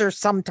publishers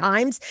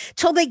sometimes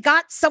till they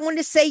got someone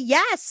to say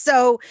yes.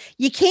 So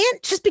you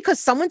can't, just because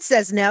someone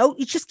says no,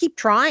 you just keep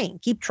trying.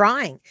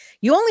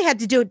 You only had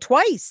to do it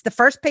twice. The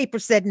first paper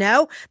said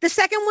no. The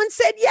second one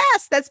said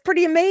yes. That's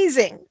pretty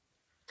amazing.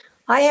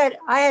 I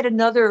had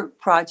another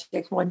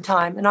project one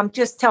time, and I'm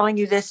just telling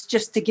you this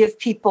just to give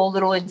people a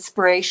little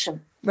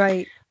inspiration.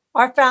 Right.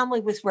 Our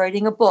family was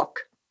writing a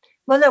book.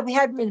 Well, no, we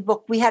hadn't written a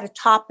book. We had a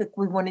topic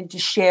we wanted to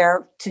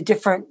share to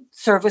different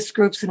service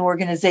groups and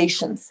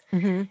organizations.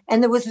 Mm-hmm.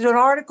 And there was an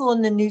article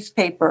in the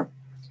newspaper,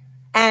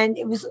 and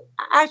it was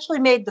actually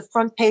made the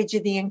front page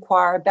of the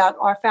Inquirer about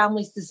our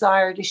family's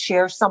desire to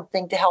share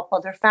something to help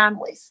other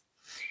families.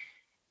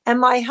 And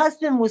my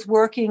husband was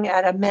working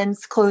at a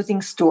men's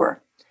clothing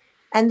store.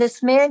 And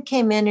this man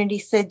came in and he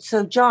said,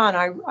 so John,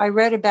 I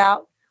read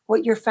about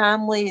what your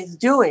family is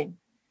doing.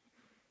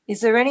 Is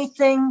there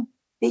anything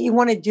that you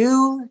want to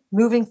do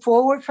moving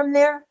forward from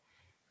there?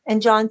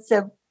 And John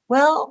said,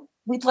 well,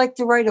 we'd like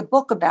to write a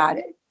book about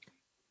it.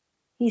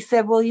 He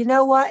said, well, you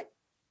know what?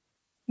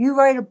 You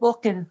write a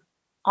book and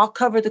I'll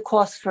cover the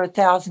cost for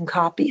 1,000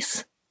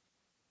 copies.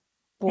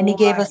 Boy. And he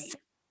gave us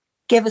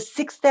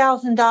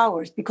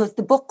 $6,000 because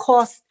the book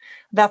cost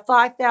about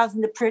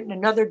 $5,000 to print and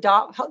another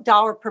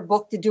dollar per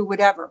book to do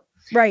whatever.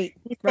 Right.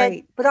 He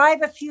said, but I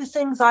have a few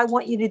things I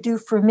want you to do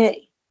for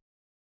me.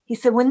 He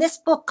said, when this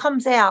book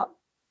comes out,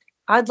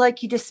 I'd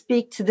like you to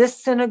speak to this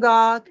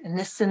synagogue and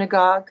this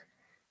synagogue.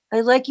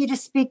 I'd like you to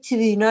speak to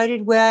the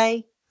United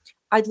Way.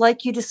 I'd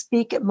like you to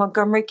speak at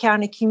Montgomery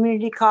County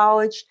Community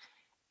College.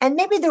 And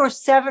maybe there were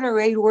 7 or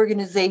 8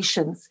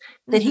 organizations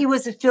that he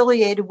was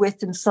affiliated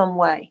with in some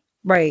way.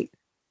 Right.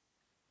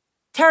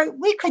 Terry,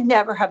 we could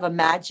never have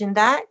imagined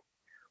that.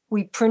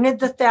 We printed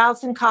the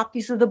 1,000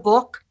 copies of the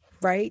book.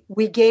 Right.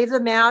 We gave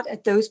them out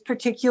at those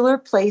particular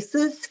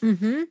places.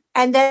 Mm-hmm.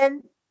 And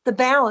then the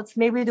balance,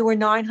 maybe there were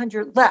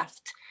 900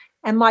 left.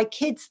 And my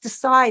kids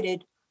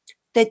decided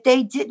that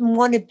they didn't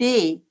want to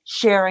be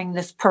sharing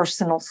this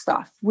personal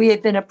stuff. We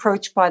had been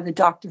approached by the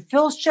Dr.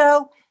 Phil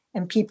show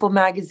and People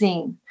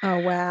magazine. Oh,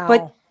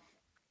 wow.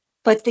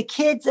 But the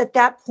kids at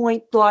that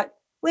point thought,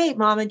 wait,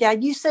 Mom and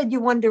Dad, you said you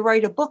wanted to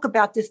write a book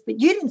about this, but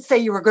you didn't say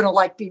you were going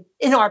to be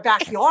in our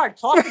backyard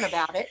talking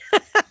about it.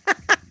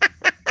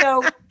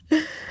 So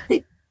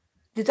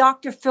the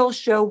Dr. Phil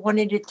show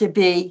wanted it to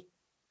be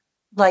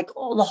like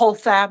the whole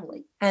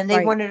family. And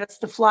they wanted us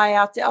to fly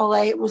out to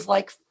LA. It was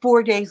like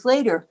 4 days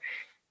later.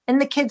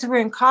 And the kids were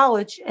in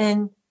college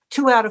and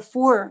 2 out of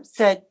 4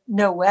 said,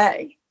 no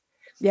way.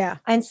 Yeah.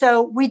 And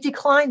so we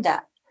declined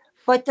that.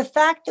 But the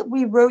fact that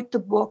we wrote the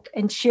book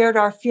and shared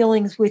our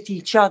feelings with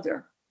each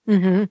other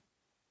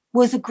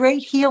was a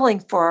great healing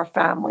for our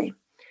family.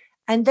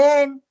 And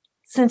then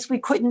since we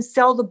couldn't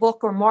sell the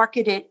book or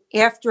market it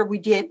after we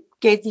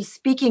gave these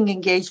speaking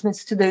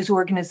engagements to those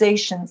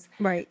organizations,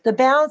 the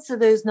balance of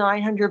those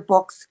 900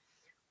 books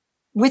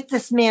with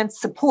this man's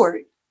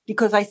support,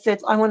 because I said,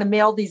 I want to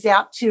mail these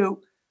out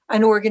to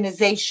an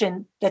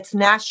organization that's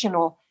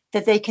national,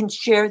 that they can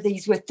share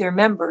these with their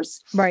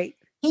members. Right.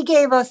 He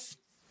gave us,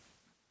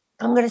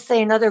 I'm going to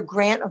say, another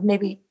grant of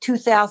maybe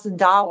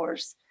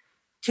 $2,000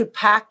 to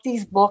pack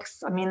these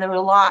books. I mean, there were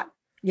a lot.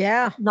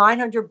 Yeah.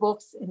 900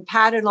 books in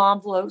padded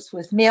envelopes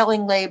with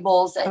mailing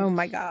labels. And, oh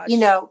my gosh.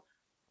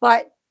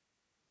 But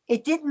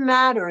it didn't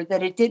matter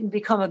that it didn't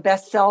become a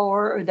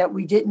bestseller or that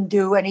we didn't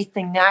do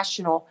anything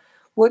national.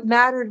 What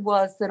mattered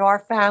was that our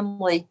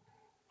family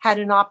had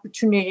an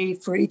opportunity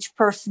for each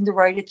person to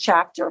write a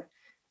chapter.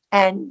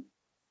 And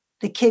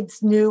the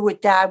kids knew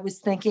what Dad was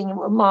thinking and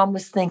what Mom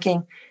was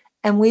thinking.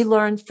 And we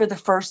learned for the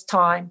first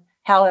time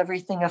how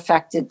everything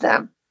affected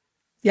them.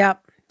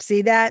 Yep.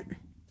 See that?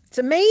 It's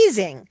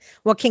amazing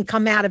what can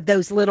come out of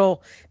those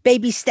little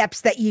baby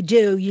steps that you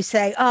do. You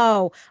say,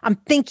 oh, I'm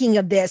thinking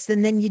of this.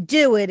 And then you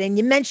do it and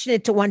you mention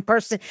it to one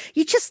person.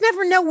 You just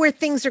never know where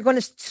things are going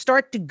to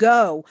start to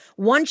go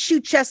once you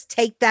just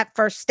take that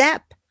first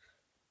step.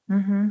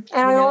 And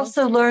I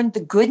also learned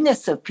the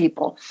goodness of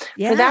people.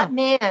 For that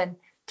man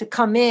to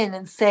come in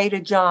and say to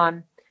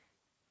John,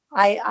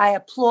 I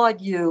applaud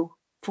you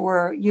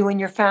for you and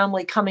your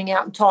family coming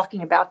out and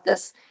talking about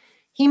this.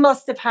 He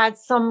must have had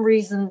some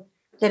reason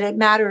that it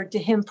mattered to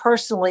him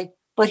personally,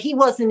 but he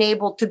wasn't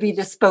able to be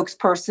the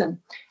spokesperson.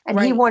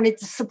 And he wanted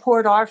to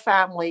support our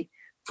family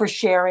for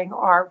sharing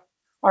our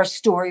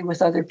story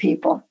with other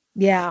people.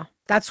 Yeah,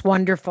 that's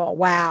wonderful.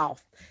 Wow.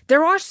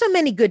 There are so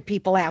many good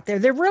people out there.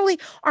 There really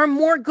are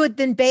more good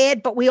than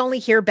bad, but we only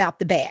hear about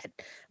the bad,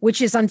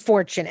 which is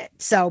unfortunate.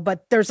 So,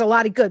 but there's a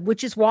lot of good,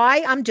 which is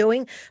why I'm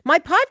doing my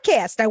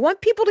podcast. I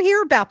want people to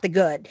hear about the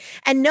good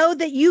and know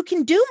that you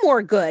can do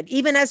more good.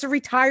 Even as a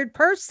retired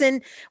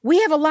person, we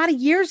have a lot of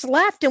years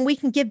left and we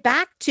can give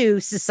back to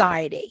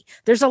society.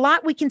 There's a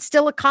lot we can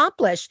still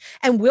accomplish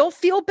and we'll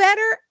feel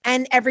better,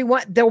 and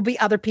there'll be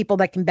other people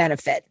that can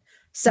benefit.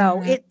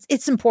 So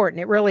it's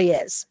important. It really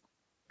is.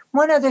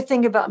 One other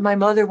thing about my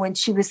mother, when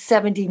she was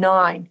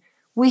 79,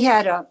 we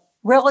had a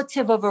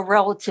relative of a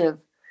relative,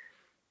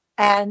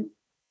 and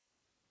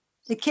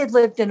the kid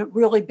lived in a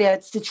really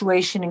bad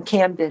situation in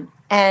Camden,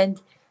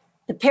 and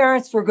the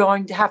parents were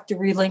going to have to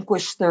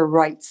relinquish their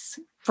rights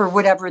for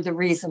whatever the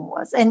reason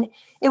was. And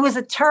it was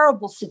a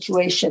terrible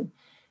situation.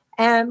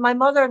 And my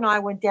mother and I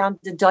went down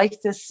to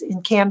Dyfus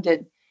in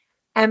Camden,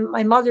 and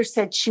my mother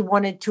said she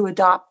wanted to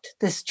adopt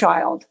this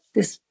child,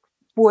 this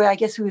boy, I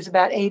guess he was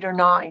about 8 or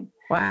 9.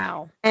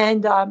 Wow.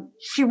 And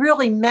she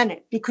really meant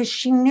it, because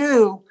she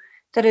knew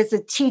that as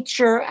a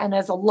teacher and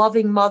as a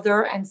loving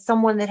mother and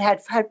someone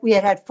that we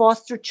had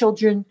foster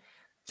children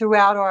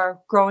throughout our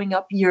growing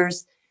up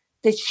years,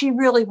 that she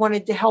really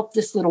wanted to help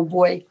this little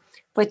boy.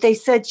 But they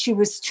said she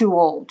was too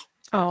old.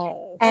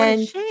 Oh, what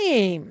a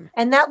shame.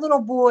 And that little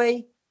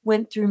boy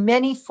went through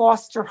many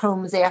foster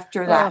homes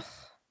after that.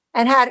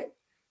 and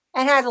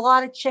had a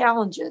lot of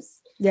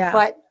challenges. Yeah.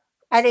 But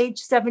at age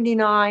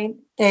 79,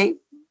 they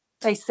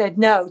said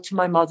no to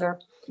my mother.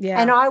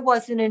 Yeah. And I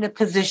wasn't in a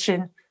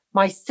position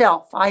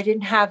myself. I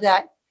didn't have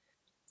that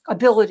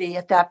ability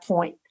at that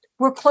point.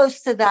 We're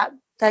close to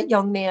that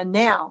young man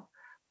now,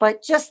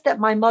 but just that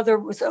my mother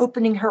was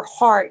opening her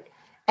heart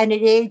at an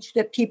age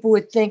that people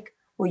would think,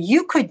 well,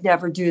 you could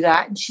never do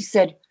that. And she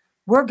said,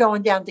 we're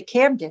going down to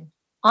Camden.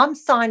 I'm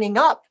signing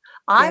up.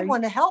 I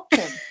want to help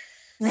him.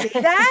 See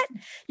that?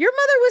 Your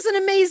mother was an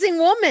amazing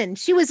woman.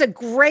 She was a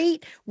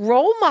great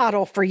role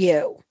model for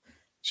you.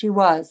 She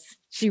was.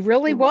 She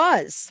really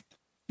was.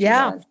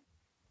 Yeah.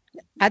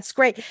 That's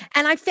great.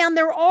 And I found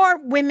there are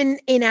women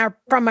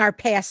from our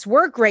past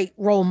were great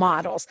role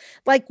models.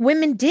 Like,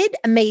 women did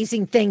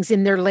amazing things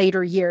in their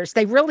later years.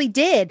 They really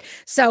did.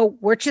 So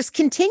we're just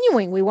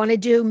continuing. We want to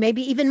do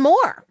maybe even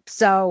more.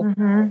 So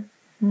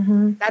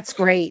That's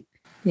great.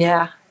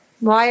 Yeah.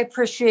 Well, I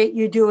appreciate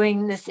you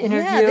doing this interview.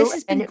 Yeah, this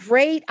has been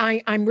great.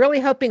 I'm really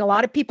hoping a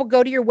lot of people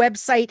go to your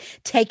website,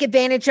 take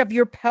advantage of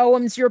your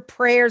poems, your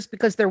prayers,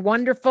 because they're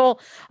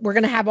wonderful. We're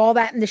going to have all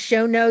that in the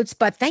show notes.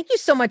 But thank you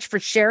so much for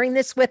sharing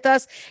this with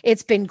us.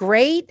 It's been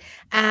great.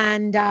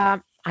 And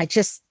I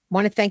just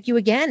want to thank you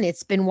again.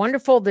 It's been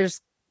wonderful.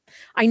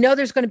 I know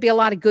there's going to be a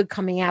lot of good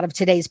coming out of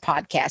today's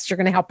podcast. You're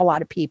going to help a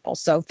lot of people.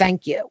 So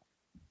thank you.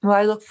 Well,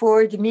 I look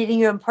forward to meeting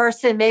you in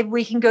person. Maybe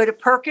we can go to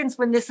Perkins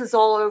when this is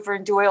all over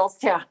in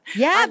Doylestown.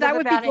 Yeah, that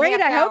would be great.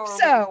 I hope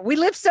so. We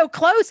live so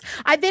close.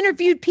 I've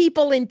interviewed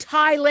people in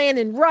Thailand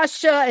and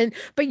Russia,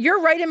 but you're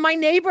right in my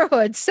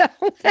neighborhood. So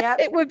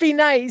it would be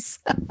nice.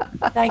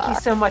 Thank you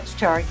so much,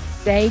 Terry.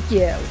 Thank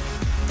you.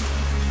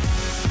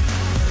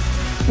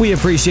 We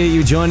appreciate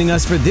you joining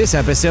us for this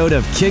episode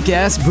of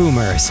Kick-Ass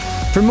Boomers.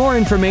 For more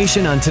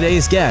information on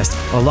today's guest,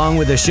 along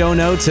with the show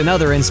notes and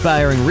other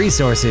inspiring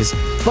resources,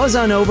 buzz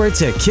on over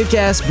to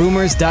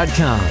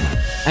kickassboomers.com.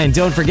 And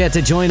don't forget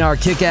to join our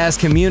Kick-Ass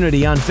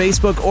community on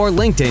Facebook or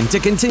LinkedIn to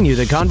continue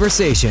the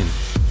conversation.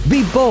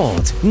 Be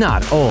bold,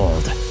 not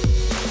old.